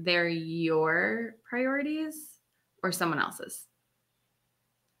seeing if they're your priorities or someone else's.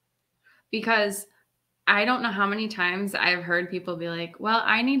 Because I don't know how many times I've heard people be like, well,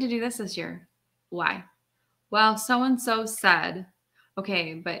 I need to do this year. Why? Well, so-and-so said,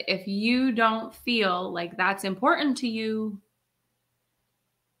 okay, but if you don't feel like that's important to you,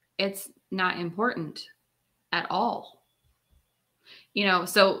 it's not important at all.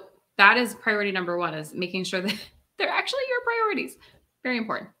 So that is priority number one, is making sure that they're actually your priorities. Very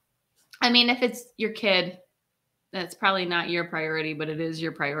important. I mean, if it's your kid, that's probably not your priority, but it is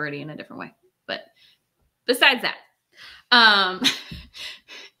your priority in a different way. But besides that,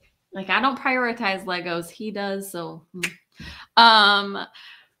 like I don't prioritize Legos. He does. So,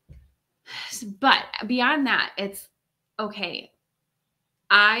 but beyond that, it's okay.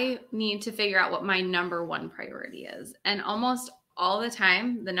 I need to figure out what my number one priority is. And almost all the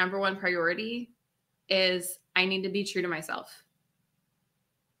time, the number one priority is I need to be true to myself.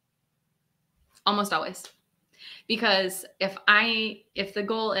 Almost always. Because if the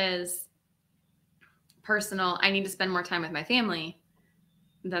goal is personal, I need to spend more time with my family,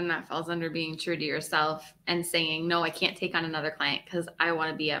 then that falls under being true to yourself and saying, no, I can't take on another client because I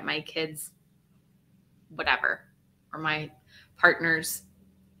want to be at my kids' whatever, or my partner's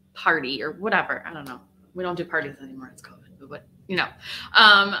party or whatever. I don't know. We don't do parties anymore. It's COVID, but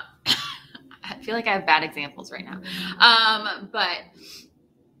I feel like I have bad examples right now. But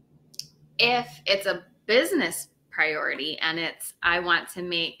if it's a business priority and I want to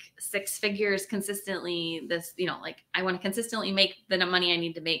make 6 figures consistently like I want to consistently make the money I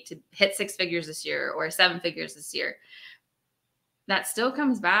need to make to hit 6 figures this year or 7 figures this year, that still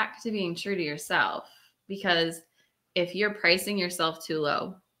comes back to being true to yourself. Because if you're pricing yourself too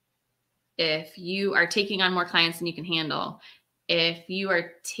low, if you are taking on more clients than you can handle, if you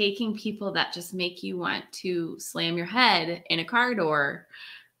are taking people that just make you want to slam your head in a car door,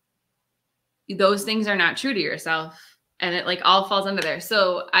 those things are not true to yourself. And it like all falls under there.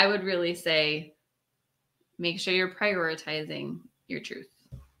 So I would really say, make sure you're prioritizing your truth.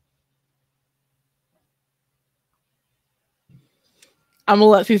 I'm gonna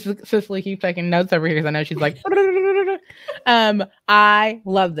let Cicely keep taking notes over here because I know she's like, I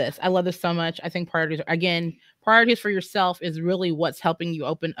love this. I love this so much. I think priorities for yourself is really what's helping you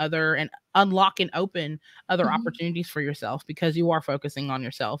unlock and open other opportunities for yourself, because you are focusing on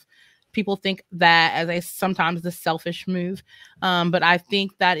yourself. People think that as sometimes the selfish move, but I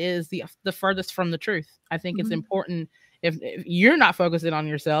think that is the furthest from the truth. I think it's important. If you're not focusing on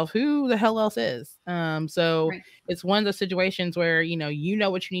yourself, who the hell else is? So it's one of those situations where, you know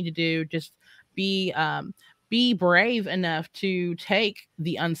what you need to do. Just be brave enough to take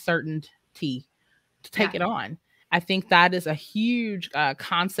the uncertainty, to take it on. I think that is a huge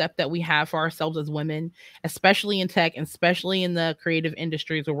concept that we have for ourselves as women, especially in tech and especially in the creative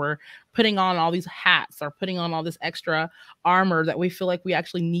industries where we're putting on all these hats or putting on all this extra armor that we feel like we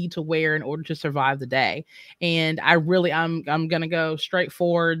actually need to wear in order to survive the day. And I'm going to go straight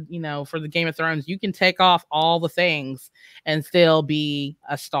forward, for the Game of Thrones. You can take off all the things and still be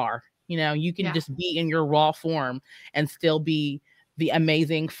a star. You can just be in your raw form and still be the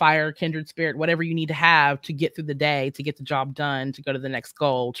amazing fire, kindred spirit, whatever you need to have to get through the day, to get the job done, to go to the next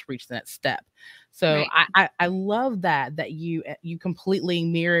goal, to reach the next step. So I love that you completely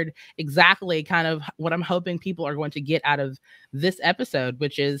mirrored exactly kind of what I'm hoping people are going to get out of this episode,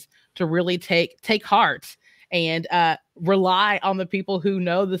 which is to really take heart and rely on the people who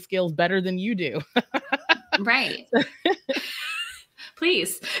know the skills better than you do. Right.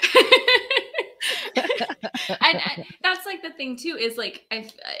 Please. And that's like the thing too, is like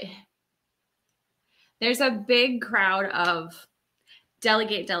there's a big crowd of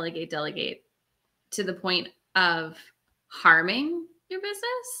delegate to the point of harming your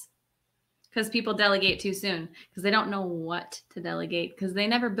business, because people delegate too soon because they don't know what to delegate, because they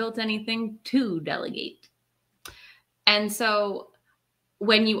never built anything to delegate. And so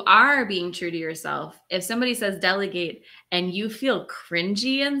when you are being true to yourself, if somebody says delegate and you feel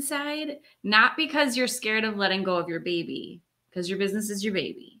cringy inside, not because you're scared of letting go of your baby, because your business is your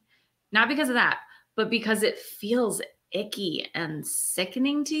baby, not because of that, but because it feels icky and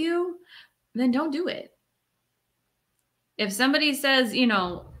sickening to you, then don't do it. If somebody says,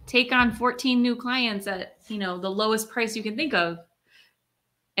 take on 14 new clients at, the lowest price you can think of,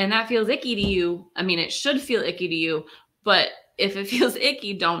 and that feels icky to you, I mean, it should feel icky to you, but if it feels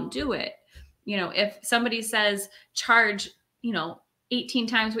icky, don't do it. If somebody says charge, 18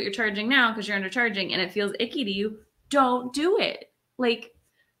 times what you're charging now because you're undercharging and it feels icky to you, don't do it. Like,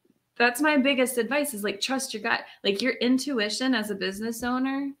 that's my biggest advice, is like, trust your gut. Like, your intuition as a business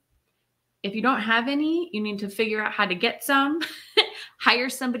owner, if you don't have any, you need to figure out how to get some, hire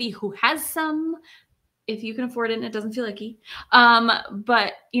somebody who has some, if you can afford it and it doesn't feel icky.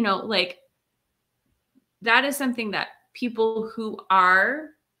 But like, that is something that people who are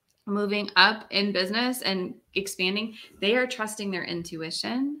moving up in business and expanding, they are trusting their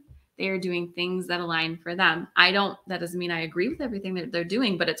intuition. They are doing things that align for them. That doesn't mean I agree with everything that they're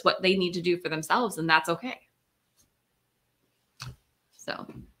doing, but it's what they need to do for themselves, and that's okay. So.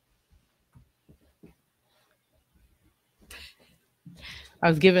 I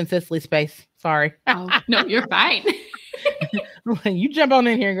was giving Cicely space. Sorry. Oh, no, you're fine. You jump on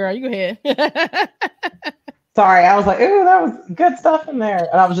in here, girl. You go ahead. Sorry, I was like, ooh, that was good stuff in there.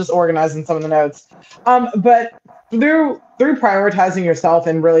 And I was just organizing some of the notes. But through prioritizing yourself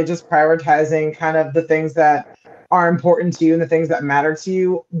and really just prioritizing kind of the things that are important to you and the things that matter to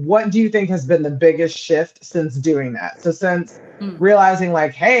you, what do you think has been the biggest shift since doing that? So since realizing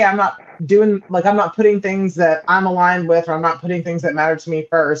like, hey, I'm not putting things that I'm aligned with, or I'm not putting things that matter to me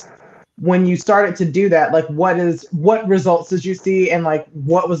first. When you started to do that, like what results did you see, and like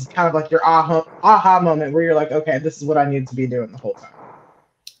what was kind of like your aha moment where you're like, okay, this is what I need to be doing the whole time?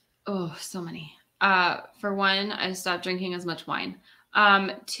 Oh, so many. For one, I stopped drinking as much wine.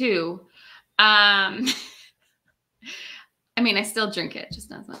 Two, I mean, I still drink it,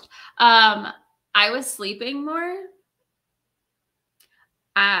 just not as much. I was sleeping more.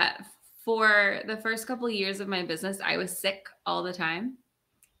 For the first couple of years of my business, I was sick all the time.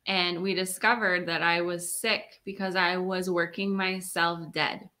 And we discovered that I was sick because I was working myself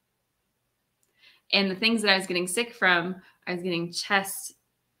dead. And the things that I was getting sick from, I was getting chest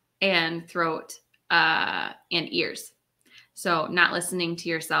and throat and ears. So not listening to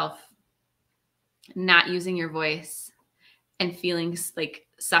yourself, not using your voice, and feeling like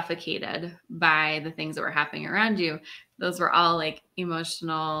suffocated by the things that were happening around you. Those were all like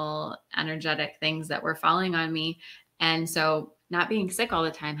emotional, energetic things that were falling on me. And so not being sick all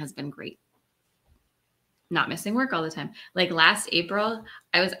the time has been great. Not missing work all the time. Like last April,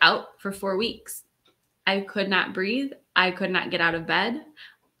 I was out for 4 weeks. I could not breathe. I could not get out of bed.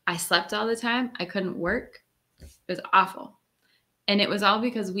 I slept all the time. I couldn't work. It was awful. And it was all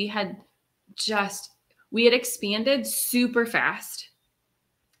because we had expanded super fast.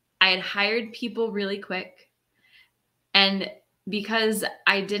 I had hired people really quick. And because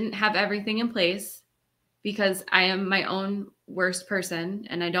I didn't have everything in place, because I am my own worst person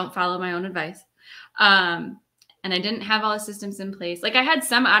and I don't follow my own advice. And I didn't have all the systems in place. Like I had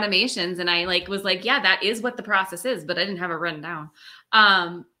some automations and I was like, yeah, that is what the process is, but I didn't have it written down.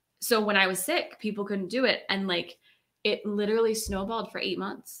 So when I was sick, people couldn't do it. And like, it literally snowballed for 8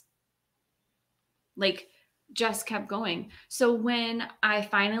 months. Like just kept going. So when I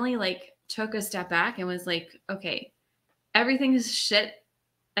finally took a step back and was like, okay, everything is shit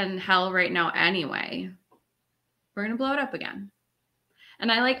and hell right now anyway. We're going to blow it up again.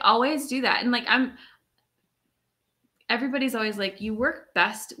 And I always do that. And everybody's always like, you work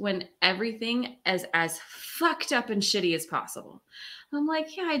best when everything is as fucked up and shitty as possible. I'm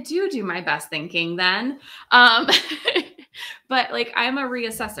like, yeah, I do my best thinking then. But I'm a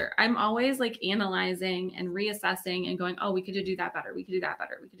reassessor. I'm always analyzing and reassessing and going, oh, we could do that better. We could do that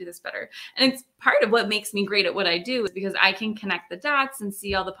better. We could do this better. And it's part of what makes me great at what I do is because I can connect the dots and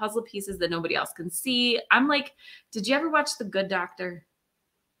see all the puzzle pieces that nobody else can see. I'm like, did you ever watch The Good Doctor?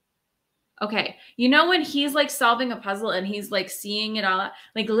 Okay. You know, when he's solving a puzzle and he's seeing it all,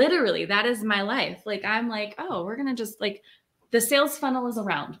 literally that is my life. I'm like, oh, we're going to just the sales funnel is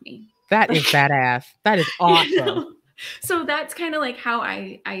around me. That is badass. That is awesome. You know? So that's kind of how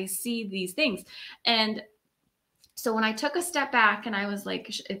I see these things. And so when I took a step back and I was like,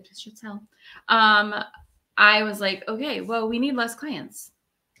 it should sell. I was like, okay, well, we need less clients.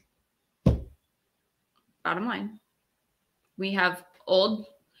 Bottom line. We have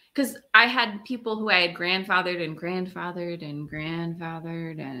because I had people who I had grandfathered and grandfathered and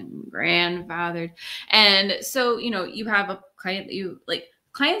grandfathered and grandfathered. And so, you have a client that you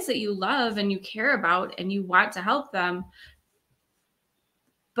clients that you love and you care about and you want to help them,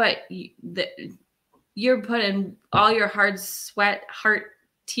 but you're putting all your hard sweat, heart,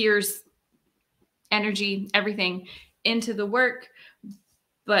 tears, energy, everything into the work,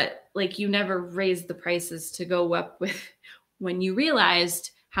 but you never raised the prices to go up with when you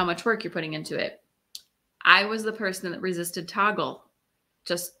realized how much work you're putting into it. I was the person that resisted Toggle,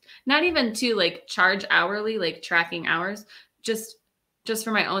 just not even to charge hourly, tracking hours, just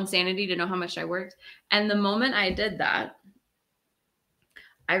for my own sanity to know how much I worked. And the moment I did that,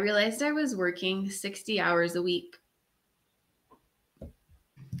 I realized I was working 60 hours a week.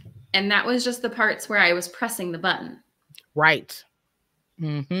 And that was just the parts where I was pressing the button. Right.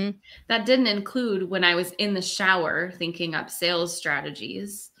 Mm-hmm. That didn't include when I was in the shower thinking up sales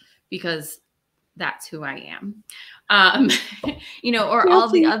strategies, because that's who I am. Or all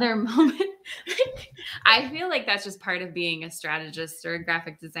the other moments. I feel like that's just part of being a strategist or a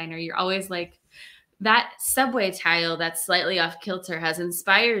graphic designer. You're always that subway tile that's slightly off kilter has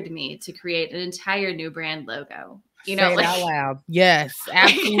inspired me to create an entire new brand logo. Say it out loud. Yes,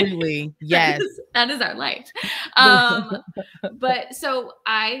 absolutely. Yes. That is our life. But so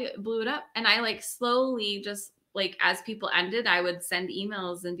I blew it up and I slowly just as people ended, I would send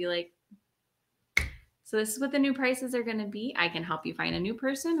emails and be like, So this is what the new prices are going to be. I can help you find a new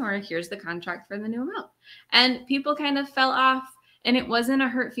person, or here's the contract for the new amount. And people kind of fell off, and it wasn't a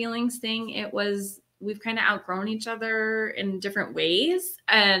hurt feelings thing. It was, we've kind of outgrown each other in different ways,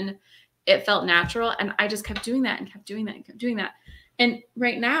 and it felt natural. And I just kept doing that and kept doing that and kept doing that. And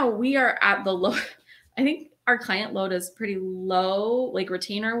right now we are at the low. I think our client load is pretty low, like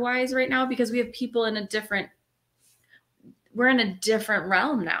retainer wise right now, because we have people in a different, we're in a different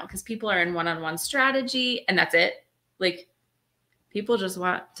realm now, because people are in one-on-one strategy, and that's it. Like, people just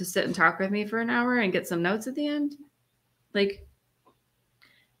want to sit and talk with me for an hour and get some notes at the end. Like,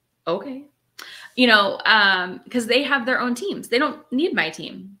 okay. You know, because they have their own teams. They don't need my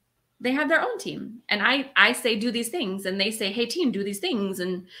team. They have their own team. And I say, do these things. And they say, hey, team, do these things.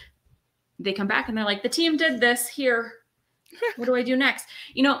 And they come back and they're like, the team did this here. What do I do next?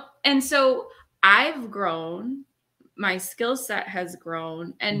 You know, and so I've grown. My skill set has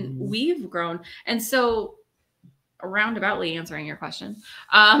grown, and we've grown. And so, roundaboutly answering your question,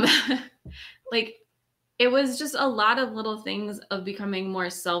 like, it was just a lot of little things of becoming more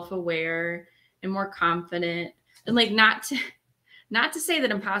self-aware and more confident, and like, not to say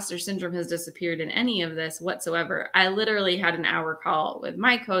that imposter syndrome has disappeared in any of this whatsoever. I literally had an hour call with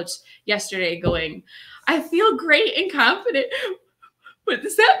my coach yesterday going, I feel great and confident, but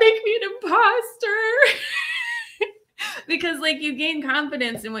does that make me an imposter? Because like, you gain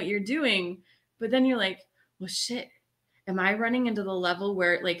confidence in what you're doing, but then you're like, well, shit, am I running into the level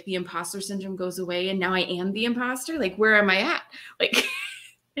where like the imposter syndrome goes away and now I am the imposter? Like, where am I at? Like,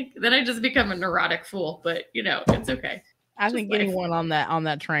 then I just become a neurotic fool, but you know, it's okay. I think anyone on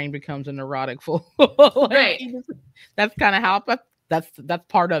that train becomes a neurotic fool. Like, right. That's kind of how, that's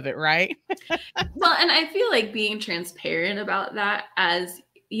part of it, right? Well, and I feel like being transparent about that, as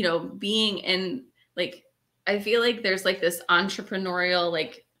you know, being in like, I feel like there's like this entrepreneurial,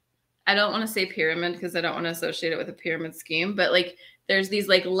 like, I don't want to say pyramid because I don't want to associate it with a pyramid scheme, but like, there's these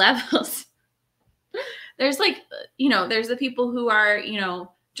like levels. There's like, you know, there's the people who are, you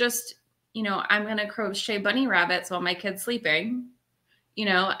know, just, you know, I'm going to crochet bunny rabbits while my kid's sleeping, you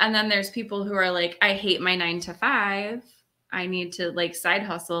know, and then there's people who are like, I hate my 9 to 5. I need to like side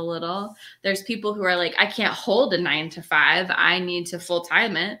hustle a little. There's people who are like, I can't hold a 9 to 5. I need to full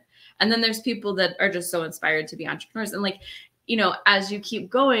time it. And then there's people that are just so inspired to be entrepreneurs. And like, you know, as you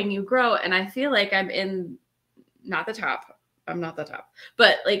keep going, you grow. And I feel like I'm in, not the top. I'm not the top,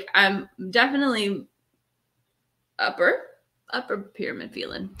 but like, I'm definitely upper pyramid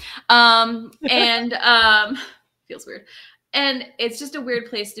feeling. Feels weird. And it's just a weird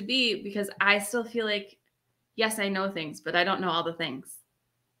place to be, because I still feel like, yes, I know things, but I don't know all the things.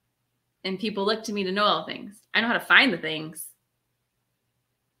 And people look to me to know all things. I know how to find the things.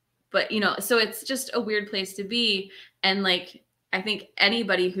 But, you know, so it's just a weird place to be. And like, I think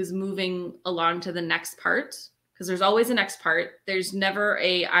anybody who's moving along to the next part, because there's always a next part. There's never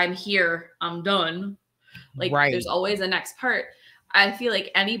a, I'm here, I'm done. Like, right. There's always a next part. I feel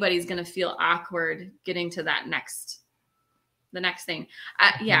like anybody's going to feel awkward getting to that the next thing.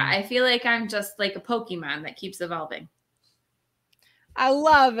 I feel like I'm just like a Pokemon that keeps evolving. I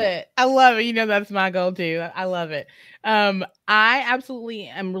love it. I love it. You know, that's my goal too. I love it. I absolutely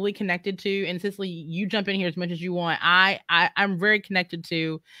am really connected to, and Cicely, you jump in here as much as you want. I'm very connected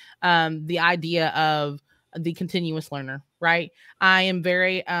to the idea of the continuous learner, right? I am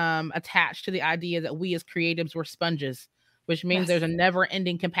very attached to the idea that we as creatives, we're sponges, which means there's a never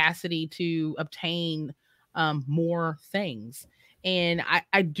ending capacity to obtain more things. And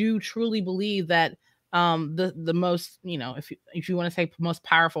I do truly believe that the most, you know, if you want to say most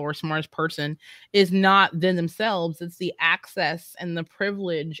powerful or smartest person is not them themselves, it's the access and the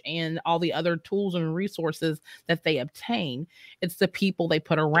privilege and all the other tools and resources that they obtain. It's the people they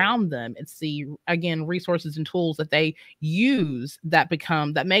put around them. It's the, again, resources and tools that they use that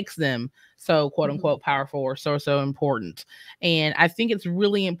makes them so quote unquote powerful or so important. And I think it's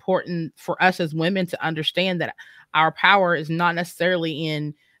really important for us as women to understand that our power is not necessarily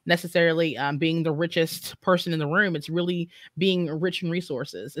in being the richest person in the room. It's really being rich in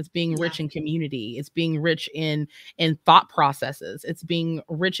resources. It's being rich in community. It's being rich in thought processes. It's being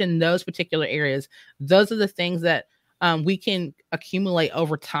rich in those particular areas. Those are the things that we can accumulate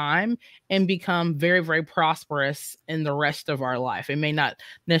over time and become very, very prosperous in the rest of our life. It may not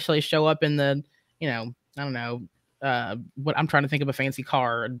necessarily show up in the, you know, I don't know, what I'm trying to think of a fancy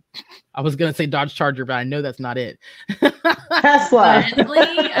car. I was going to say Dodge Charger, but I know that's not it. Tesla.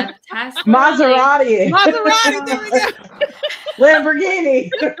 Tesla. Maserati.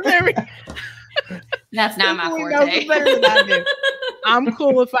 There we go. Lamborghini. That's not my forte. I'm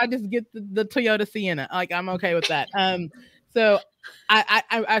cool if I just get the Toyota Sienna. Like, I'm okay with that. So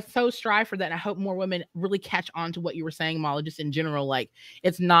I so strive for that. And I hope more women really catch on to what you were saying, Molly, just in general. Like,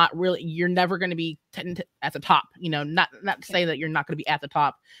 it's not really, you're never going to be at the top, not to say that you're not going to be at the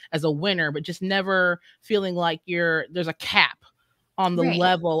top as a winner, but just never feeling like there's a cap on the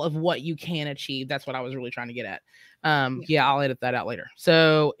level of what you can achieve. That's what I was really trying to get at. Yeah, I'll edit that out later.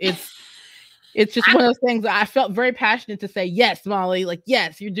 So it's just one of those things that I felt very passionate to say, yes, Molly, like,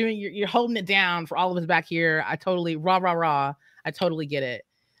 yes, you're holding it down for all of us back here. I totally rah. I totally get it.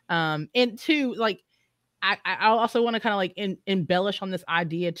 And two, like, I also want to kind of like embellish on this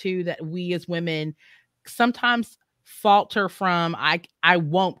idea too, that we as women sometimes falter from I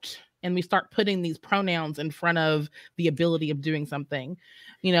won't, and we start putting these pronouns in front of the ability of doing something.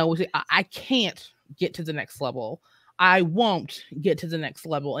 We say, I can't get to the next level. I won't get to the next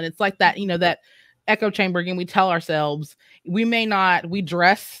level. And it's like that, that echo chamber again. We tell ourselves we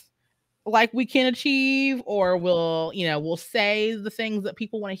dress like we can achieve, or we'll say the things that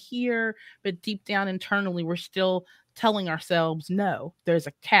people want to hear, but deep down internally, we're still telling ourselves, no, there's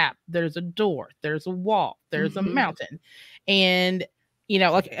a cap, there's a door, there's a wall, there's a mountain. And,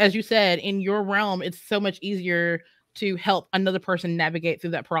 like, as you said, in your realm, it's so much easier to help another person navigate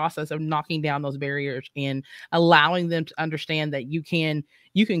through that process of knocking down those barriers and allowing them to understand that you can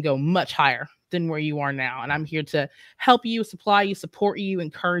go much higher than where you are now. And I'm here to help you, supply you, support you,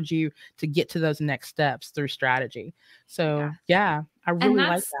 encourage you to get to those next steps through strategy. So yeah I really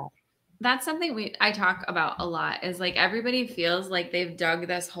like that. That's something I talk about a lot, is like, everybody feels like they've dug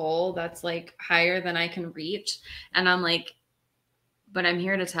this hole that's like higher than I can reach. And I'm like, but I'm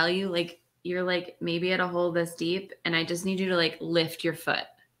here to tell you, like, you're like maybe at a hole this deep, and I just need you to like lift your foot.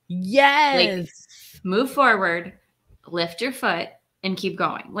 Yes. Like, move forward, lift your foot, and keep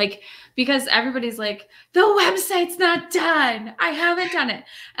going. Like, because everybody's like, the website's not done. I haven't done it.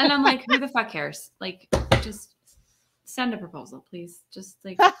 And I'm like, who the fuck cares? Like, just send a proposal, please. Just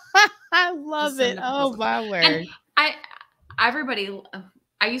like, I love it. Oh my word. And I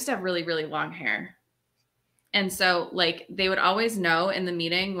used to have really, really long hair. And so like, they would always know in the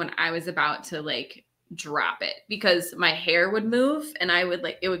meeting when I was about to like drop it, because my hair would move and I would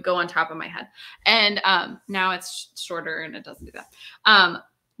like, it would go on top of my head. And now it's shorter and it doesn't do that.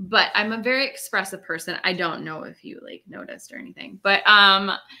 But I'm a very expressive person. I don't know if you like noticed or anything, but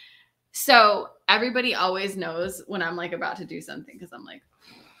so everybody always knows when I'm like about to do something, because I'm like,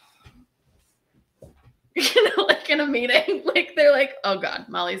 like in a meeting, like they're like, oh God,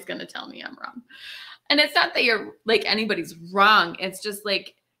 Molly's gonna tell me I'm wrong. And it's not that you're like anybody's wrong. It's just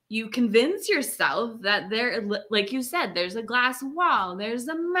like, you convince yourself that there, like you said, there's a glass wall, there's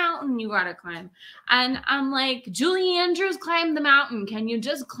a mountain you gotta climb. And I'm like, Julie Andrews climbed the mountain. Can you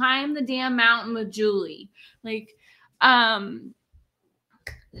just climb the damn mountain with Julie? Like,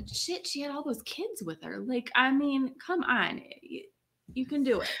 shit, she had all those kids with her. Like, I mean, come on, you can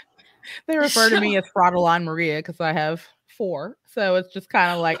do it. They refer to me as Fraudeline Maria because I have 4. So it's just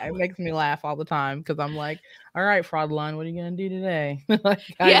kind of like, it makes me laugh all the time, because I'm like, all right, Fraudeline, what are you going to do today? Like,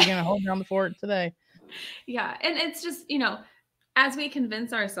 how are you going to hold down the fort today? Yeah. And it's just, as we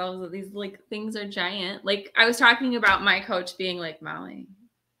convince ourselves that these like things are giant, like I was talking about my coach being like, Molly,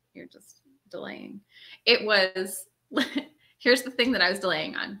 you're just delaying. It was, here's the thing that I was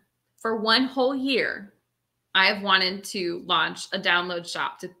delaying on. For 1 whole year, I've wanted to launch a download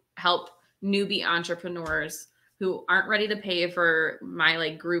shop to help newbie entrepreneurs who aren't ready to pay for my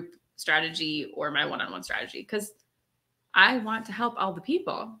like group strategy or my one-on-one strategy, because I want to help all the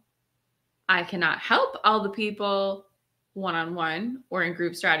people. I cannot help all the people one-on-one or in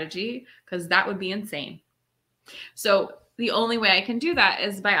group strategy, because that would be insane. So the only way I can do that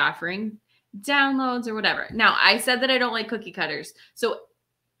is by offering downloads or whatever. Now, I said that I don't like cookie cutters. So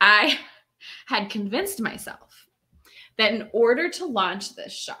I had convinced myself that in order to launch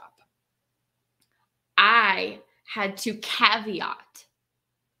this shop, I had to caveat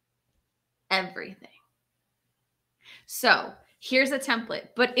everything. So here's a template.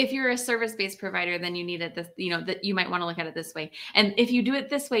 But if you're a service-based provider, then you need it this, that you might want to look at it this way. And if you do it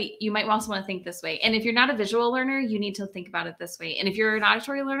this way, you might also want to think this way. And if you're not a visual learner, you need to think about it this way. And if you're an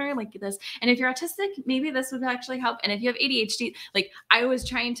auditory learner, like this. And if you're autistic, maybe this would actually help. And if you have ADHD, like I was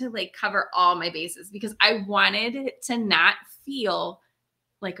trying to like cover all my bases, because I wanted it to not feel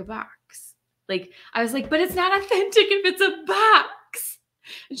like a box. Like I was like, but it's not authentic if it's a box.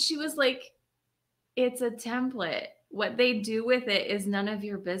 And she was like, it's a template. What they do with it is none of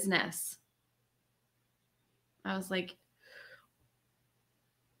your business. I was like,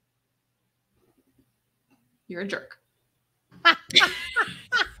 you're a jerk. There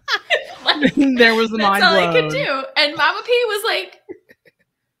was the mind blown. That's all I could do. And Mama P was like,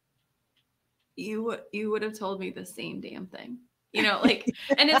 you would have told me the same damn thing. You know, like,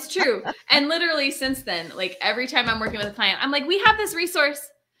 and it's true. And literally since then, like every time I'm working with a client, I'm like, we have this resource.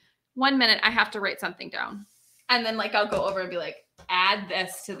 1 minute, I have to write something down. And then like, I'll go over and be like, add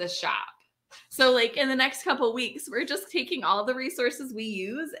this to the shop. So like in the next couple of weeks, we're just taking all the resources we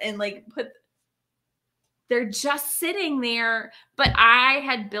use and like they're just sitting there. But I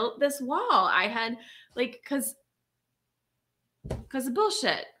had built this wall. I had like, cause of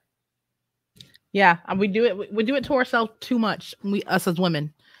bullshit. Yeah, and we do it to ourselves too much. Us as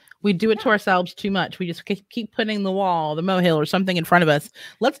women, we do it to ourselves too much. We just keep putting the wall, the molehill, or something in front of us.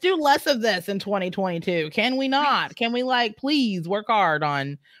 Let's do less of this in 2022. Can we not? Can we like please work hard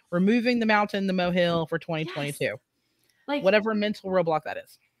on removing the mountain, the molehill for 2022? Yes. Like whatever mental roadblock that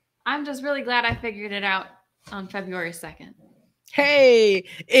is. I'm just really glad I figured it out on February 2nd. Hey,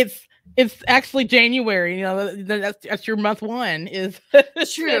 it's actually January. You know, that's your month one is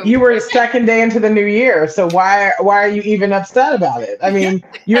true. You were second day into the new year, so why are you even upset about it? I mean,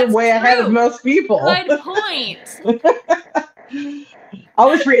 you're way ahead of most people. Good point.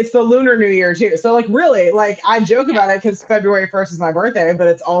 Always free. It's the Lunar New Year too. So like really, like I joke about it because February 1st is my birthday, but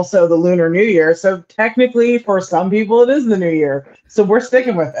it's also the Lunar New Year. So technically for some people it is the new year. So we're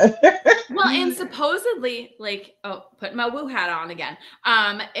sticking with it. Well, and supposedly like, put my woo hat on again.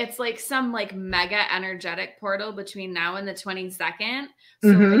 It's like some like mega energetic portal between now and the 22nd. So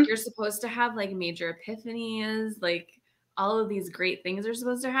like you're supposed to have like major epiphanies, like all of these great things are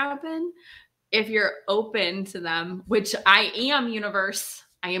supposed to happen. If you're open to them, which I am, universe,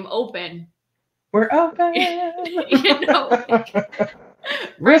 I am open. We're open. You know, like,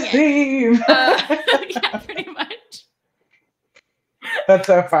 receive. Yeah, pretty much. That's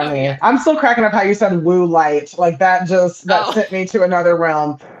so funny. Yeah. I'm still cracking up how you said woo light. Like that sent me to another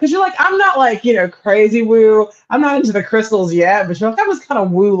realm. Because you're like, I'm not like, you know, crazy woo. I'm not into the crystals yet, but you're like, that was kind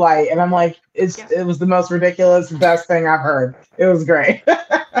of woo light. And I'm like, it was the most ridiculous, best thing I've heard. It was great.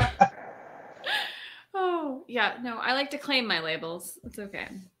 Oh, yeah. No, I like to claim my labels. It's okay.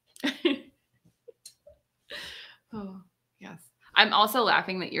 Oh, yes. I'm also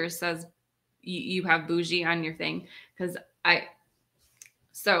laughing that yours says you have bougie on your thing because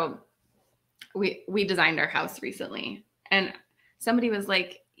so we designed our house recently and somebody was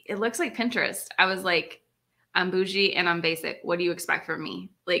like, it looks like Pinterest. I was like, I'm bougie and I'm basic. What do you expect from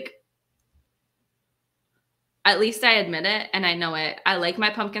me? Like, at least I admit it and I know it. I like my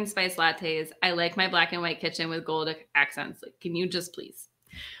pumpkin spice lattes. I like my black and white kitchen with gold accents. Like, can you just please?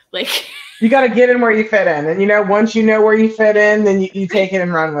 Like, you got to get in where you fit in. And, you know, once you know where you fit in, then you take it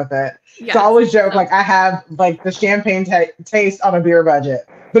and run with it. Yes. So I always joke, like, I have, like, the champagne taste on a beer budget.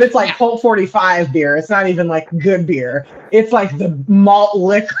 But it's like Colt 45 beer. It's not even, like, good beer. It's like the malt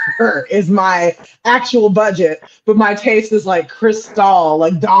liquor is my actual budget. But my taste is, like, Cristal,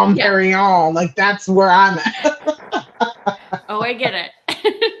 like Dom Perignon. Like, that's where I'm at. Oh, I get it.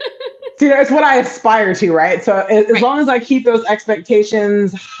 You know, it's what I aspire to, right? So as long as I keep those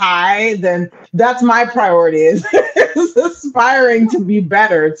expectations high, then that's my priority is aspiring to be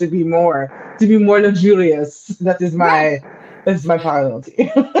better, to be more luxurious. That is my priority.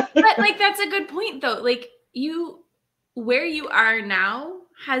 But like, that's a good point though. Like where you are now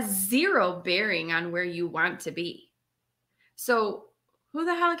has zero bearing on where you want to be. So who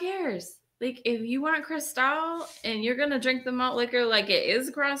the hell cares? Like, if you want Cristal and you're going to drink the malt liquor like it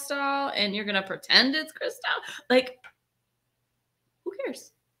is Cristal and you're going to pretend it's Cristal, like, who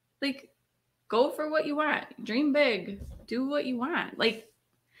cares? Like, go for what you want. Dream big. Do what you want. Like,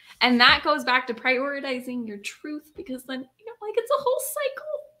 and that goes back to prioritizing your truth because then, you know, like, it's a whole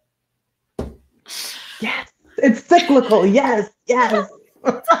cycle. Yes. It's cyclical. Yes. Yes.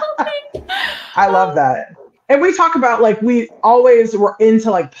 It's a whole thing. I love that. And we talk about, like, we always were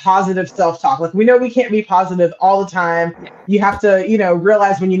into, like, positive self-talk. Like, we know we can't be positive all the time. You have to, you know,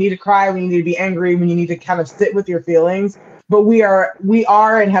 realize when you need to cry, when you need to be angry, when you need to kind of sit with your feelings. But we are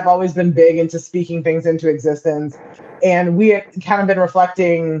and have always been big into speaking things into existence. And we had kind of been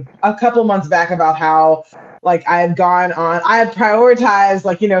reflecting a couple months back about how, like, I had prioritized,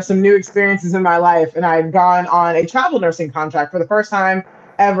 like, you know, some new experiences in my life. And I had gone on a travel nursing contract for the first time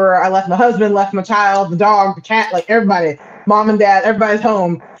ever. I left my husband, left my child, the dog, the cat, like everybody, mom and dad, everybody's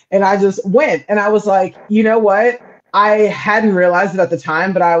home. And I just went and I was like, you know what? I hadn't realized it at the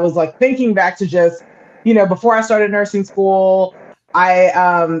time, but I was like thinking back to just, you know, before I started nursing school, I,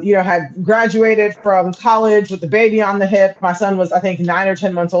 you know, had graduated from college with the baby on the hip. My son was, I think, 9 or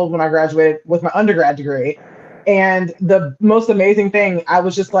 10 months old when I graduated with my undergrad degree. And the most amazing thing, I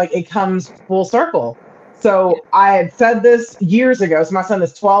was just like, it comes full circle. So I had said this years ago. So my son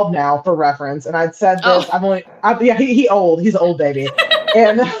is 12 now, for reference. And I'd said this. He's old. He's an old baby.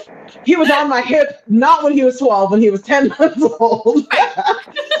 And he was on my hip, not when he was 12, when he was 10 months old.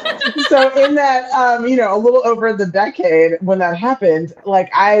 So in that, a little over the decade when that happened, like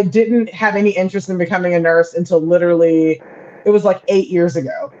I didn't have any interest in becoming a nurse until literally, it was like 8 years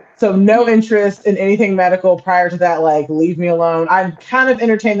ago. So no interest in anything medical prior to that, like leave me alone. I kind of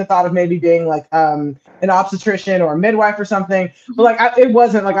entertained the thought of maybe being like an obstetrician or a midwife or something, but like it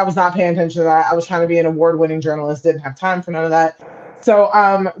wasn't like I was not paying attention to that. I was trying to be an award-winning journalist, didn't have time for none of that. So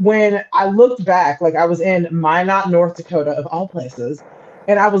when I looked back, like I was in Minot, North Dakota, of all places,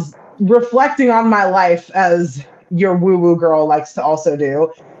 and I was reflecting on my life as your woo-woo girl likes to also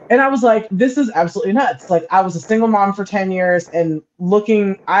do. And I was like, this is absolutely nuts. Like I was a single mom for 10 years and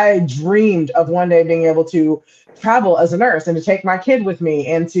I dreamed of one day being able to travel as a nurse and to take my kid with me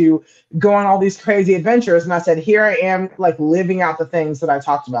and to go on all these crazy adventures. And I said, here I am, like living out the things that I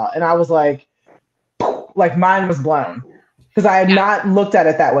talked about. And I was like mine was blown because I had not looked at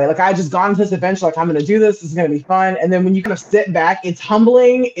it that way. Like I had just gone to this adventure, like I'm going to do this. This is going to be fun. And then when you kind of sit back, it's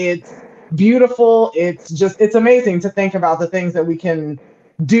humbling. It's beautiful. It's amazing to think about the things that we can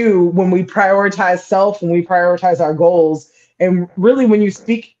do when we prioritize self, when we prioritize our goals, and really when you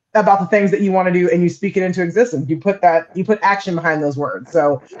speak about the things that you want to do and you speak it into existence, you put action behind those words.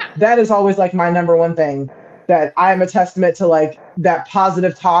 So that is always like my number one thing, that I'm a testament to, like that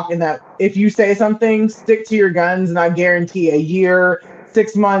positive talk, and that if you say something, stick to your guns, and I guarantee a year,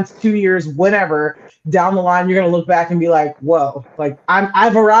 6 months, 2 years, whatever down the line, you're going to look back and be like, whoa, like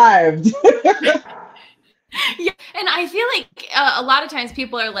I've arrived. Yeah, and I feel like a lot of times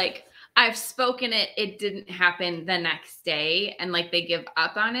people are like, I've spoken it, it didn't happen the next day, and like they give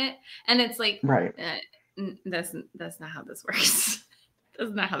up on it, and it's like, right, that's not how this works.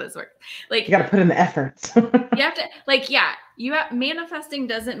 That's not how this works. Like you got to put in the effort. You have to, manifesting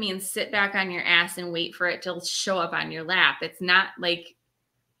doesn't mean sit back on your ass and wait for it to show up on your lap. It's not like,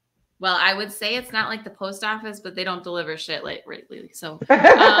 well, I would say it's not like the post office, but they don't deliver shit like rightly. So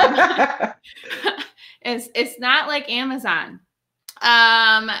it's not like Amazon.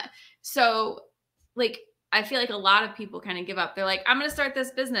 So like, I feel like a lot of people kind of give up. They're like, I'm going to start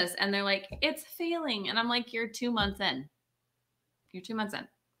this business. And they're like, it's failing. And I'm like, you're 2 months in. You're 2 months in.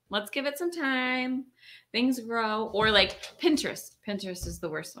 Let's give it some time. Things grow. Or like Pinterest. Pinterest is the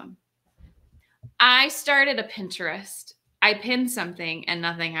worst one. I started a Pinterest. I pinned something and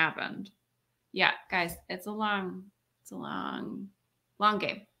nothing happened. Yeah, guys, it's a long game. Long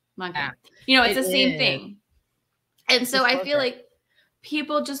game. It's the same thing. And so I feel like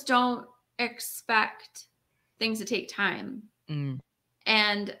people just don't expect things to take time.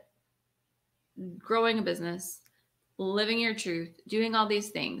 And growing a business, living your truth, doing all these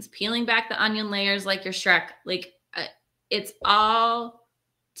things, peeling back the onion layers like your Shrek, like it's all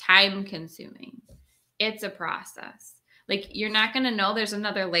time consuming. It's a process. Like you're not going to know there's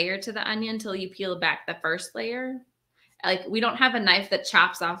another layer to the onion until you peel back the first layer. Like we don't have a knife that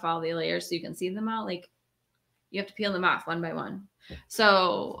chops off all the layers so you can see them all. Like you have to peel them off one by one.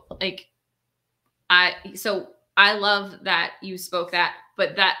 So like I love that you spoke that,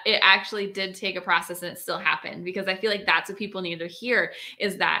 but that it actually did take a process and it still happened, because I feel like that's what people need to hear,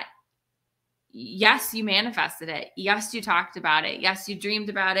 is that yes, you manifested it. Yes, you talked about it. Yes, you dreamed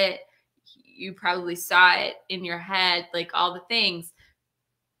about it. You probably saw it in your head, like all the things,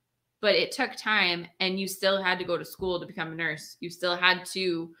 but it took time, and you still had to go to school to become a nurse. You still had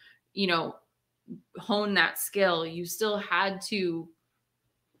to, hone that skill. You still had to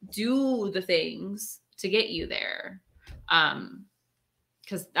do the things to get you there.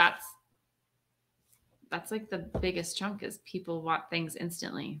 Because that's like the biggest chunk, is people want things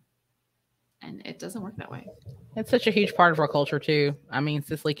instantly. And it doesn't work that way. It's such a huge part of our culture too. I mean,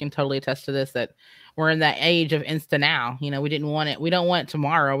 Cicely can totally attest to this, that we're in that age of insta now. We didn't want it. We don't want it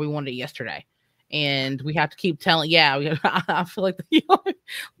tomorrow. We want it yesterday. And we have to keep telling, I feel like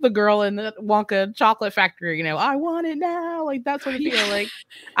the girl in the Wonka chocolate factory, I want it now. Like, that's what I feel like.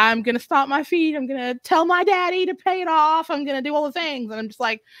 I'm going to stomp my feet. I'm going to tell my daddy to pay it off. I'm going to do all the things. And I'm just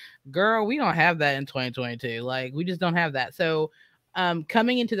like, girl, we don't have that in 2022. Like, we just don't have that. So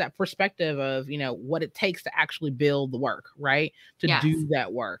coming into that perspective of, what it takes to actually build the work, right? To do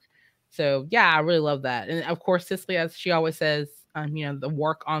that work. So I really love that. And of course, Cicely, as she always says, the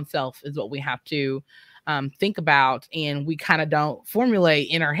work on self is what we have to think about, and we kind of don't formulate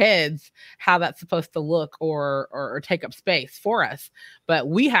in our heads how that's supposed to look or take up space for us. But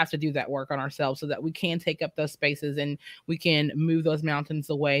we have to do that work on ourselves so that we can take up those spaces and we can move those mountains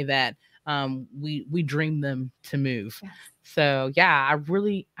the way that we dream them to move. Yes. So I'm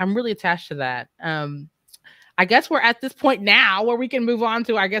really attached to that. I guess we're at this point now where we can move on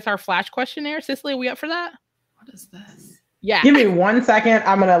to, I guess, our flash questionnaire. Cicely, are we up for that? What is this? Yeah. Give me 1 second.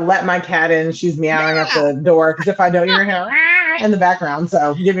 I'm going to let my cat in. She's meowing at the door because if I don't, you're going to hear in the background.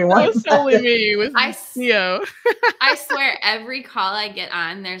 So give me one second. Totally me with Theo. I swear every call I get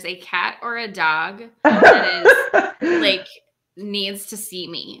on, there's a cat or a dog that is like needs to see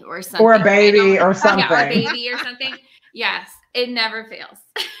me or something. Or a baby or something. Yeah, or a baby or something. Yes, it never fails.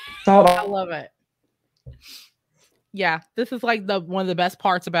 I love it. Yeah, this is like one of the best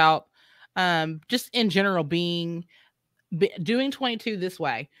parts about just in general doing 22 this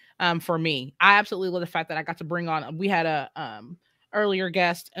way. For me, I absolutely love the fact that I got to bring on. We had a earlier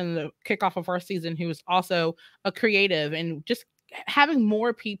guest in the kickoff of our season who was also a creative, and just having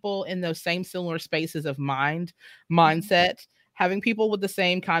more people in those same similar spaces of mindset, having people with the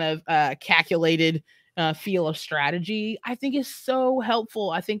same kind of calculated feel of strategy, I think is so helpful.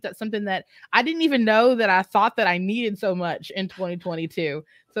 I think that's something that I didn't even know that I thought that I needed so much in 2022.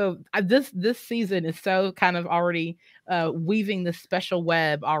 So this season is so kind of already weaving this special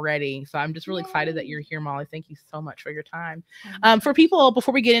web already. So I'm just really excited that you're here, Molly. Thank you so much for your time. For people,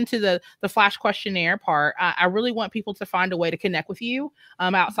 before we get into the flash questionnaire part, I really want people to find a way to connect with you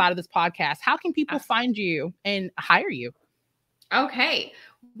outside of this podcast. How can people find you and hire you? Okay.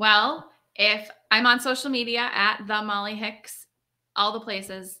 Well, if I'm on social media at the Molly Hicks, all the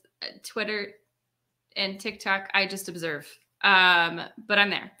places, Twitter and TikTok, I just observe. But I'm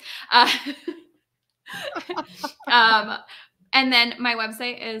there. And then my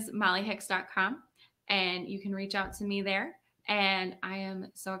website is mollyhicks.com, and you can reach out to me there. And I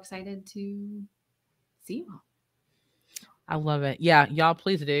am so excited to see you all. I love it. Yeah, y'all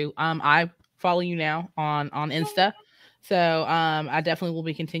please do. I follow you now on Insta. So I definitely will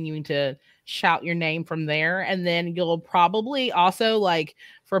be continuing to shout your name from there. And then you'll probably also, like,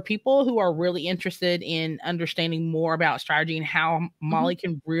 for people who are really interested in understanding more about strategy and how Molly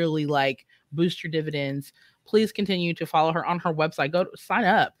can really like boost your dividends, please continue to follow her on her website. Go sign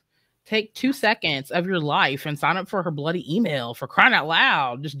up. Take 2 seconds of your life and sign up for her bloody email, for crying out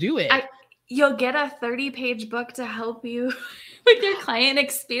loud. Just do it. You'll get a 30-page book to help you with your client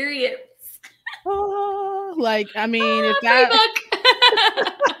experience. Like, I mean,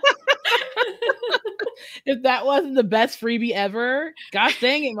 if that wasn't the best freebie ever, gosh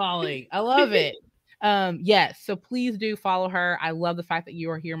dang it, Molly. I love it. Yes. So please do follow her. I love the fact that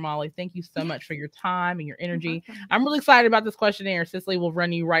you are here, Molly. Thank you so much for your time and your energy. I'm really excited about this questionnaire. Cicely will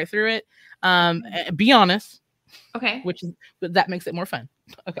run you right through it. Be honest. Okay. That makes it more fun.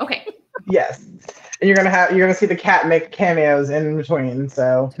 Okay. Yes. And you're gonna see the cat make cameos in between.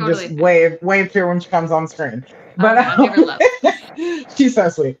 So totally. Just wave to her when she comes on screen. But she's so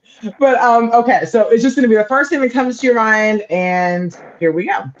sweet. But okay, so it's just gonna be the first thing that comes to your mind, and here we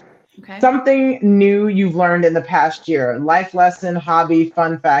go. Okay. Something new you've learned in the past year, life lesson, hobby,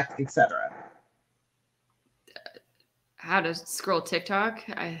 fun fact, etc. How to scroll TikTok.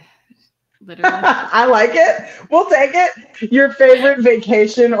 Literally. I like it. We'll take it. Your favorite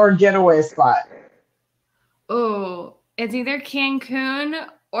vacation or getaway spot? Oh, it's either Cancun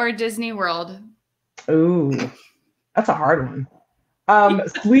or Disney World. Ooh, that's a hard one.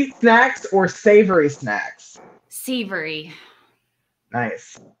 Sweet snacks or savory snacks? Savory.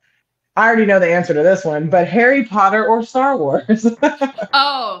 Nice. I already know the answer to this one, but Harry Potter or Star Wars?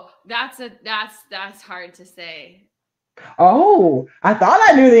 Oh, that's hard to say. Oh, I thought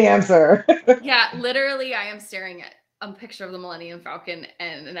I knew the answer. Yeah, literally, I am staring at a picture of the Millennium Falcon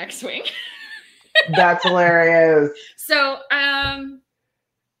and an X-Wing. That's hilarious. So, I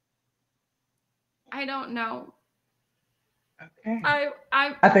don't know. Okay.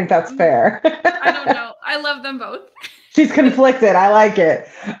 I think that's fair. I don't know. I love them both. She's conflicted. I like it.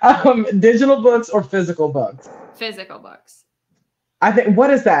 Digital books or physical books? Physical books. I think, what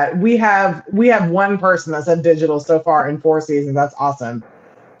is that? We have one person that said digital so far in 4 seasons. That's awesome.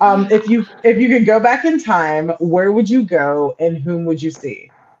 If you could go back in time, where would you go and whom would you see?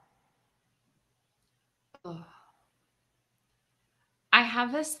 I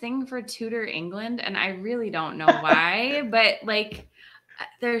have this thing for Tudor England, and I really don't know why, but like,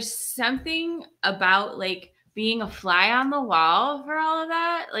 there's something about like being a fly on the wall for all of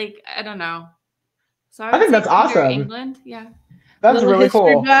that. Like, I don't know. So I think that's awesome. England, yeah. That's really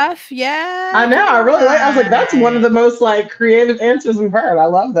cool. Buff. Yeah. I know. I really like. I was like, that's one of the most like creative answers we've heard. I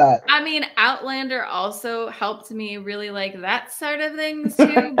love that. I mean, Outlander also helped me really like that sort of things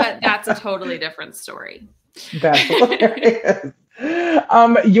too, but that's a totally different story. That's hilarious.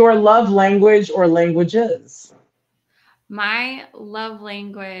 Your love language or languages? My love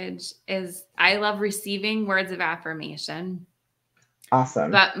language is I love receiving words of affirmation. Awesome.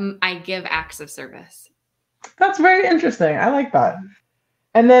 But I give acts of service. That's very interesting. I like that.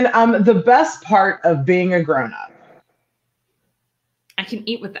 And then the best part of being a grown-up? can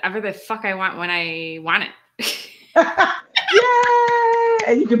eat whatever the fuck I want when I want it. Yay!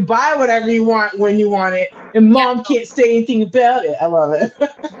 And you can buy whatever you want when you want it. And mom can't say anything about it. I love it.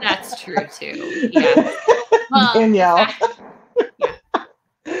 That's true too. Yeah. Well, Danielle. yeah.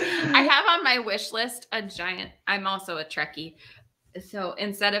 I have on my wish list a giant, I'm also a Trekkie. So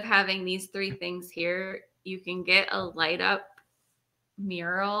instead of having these 3 things here, you can get a light up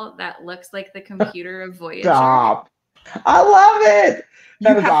mural that looks like the computer of Voyager. Stop. I love it.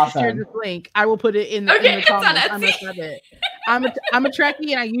 That is awesome. Share this link. I will put it in the, in the comments. I'm gonna have it. I'm a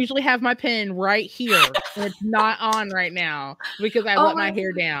Trekkie, and I usually have my pen right here, and it's not on right now because I let my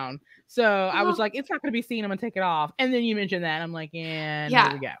hair down. So I was like, it's not going to be seen. I'm going to take it off. And then you mentioned that. I'm like, yeah,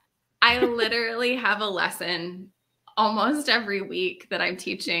 here we go. I literally have a lesson almost every week that I'm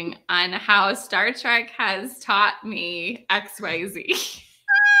teaching on how Star Trek has taught me XYZ.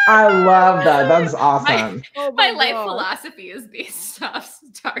 I love that. That's awesome. My life philosophy is based off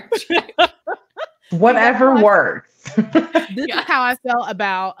Star Trek. Whatever works. This is how I felt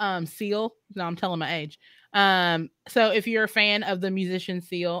about Seal. No, I'm telling my age. So if you're a fan of the musician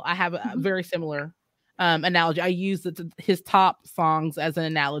Seal, I have a very similar analogy. I use his top songs as an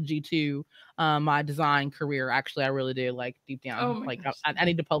analogy to my design career. Actually, I really do, like deep down. I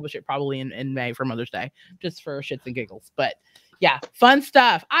need to publish it probably in May for Mother's Day, just for shits and giggles. But yeah, fun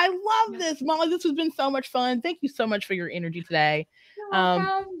stuff. I love this, Molly. This has been so much fun. Thank you so much for your energy today.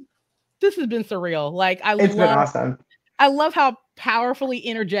 This has been surreal. Like it's been awesome. I love how powerfully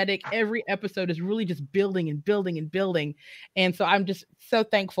energetic every episode is, really just building and building and building. And so I'm just so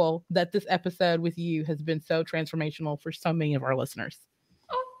thankful that this episode with you has been so transformational for so many of our listeners.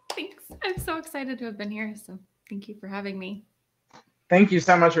 Oh, thanks. I'm so excited to have been here. So thank you for having me. Thank you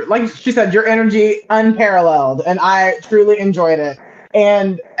so much. Like she said, your energy unparalleled, and I truly enjoyed it.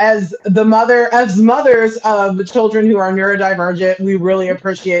 And as mothers of children who are neurodivergent, we really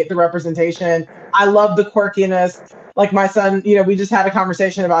appreciate the representation. I love the quirkiness. Like my son, we just had a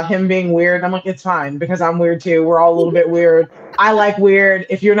conversation about him being weird. I'm like, it's fine because I'm weird too. We're all a little bit weird. I like weird.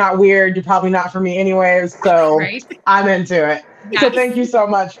 If you're not weird, you're probably not for me anyways. So I'm into it. Yes. So thank you so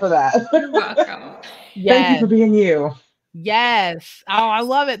much for that. You're welcome. Thank you for being you. Yes. Oh, I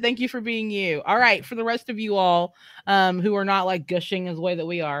love it. Thank you for being you. All right. For the rest of you all who are not like gushing as the way that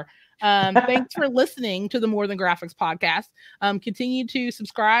we are, thanks for listening to the More Than Graphics podcast. Continue to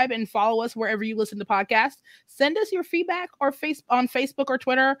subscribe and follow us wherever you listen to podcasts. Send us your feedback on Facebook or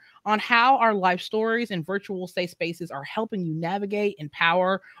Twitter on how our life stories and virtual safe spaces are helping you navigate,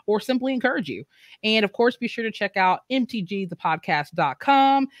 empower, or simply encourage you. And of course, be sure to check out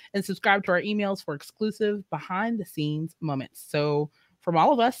mtgthepodcast.com and subscribe to our emails for exclusive behind the scenes moments. So from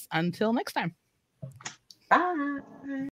all of us, until next time. Bye.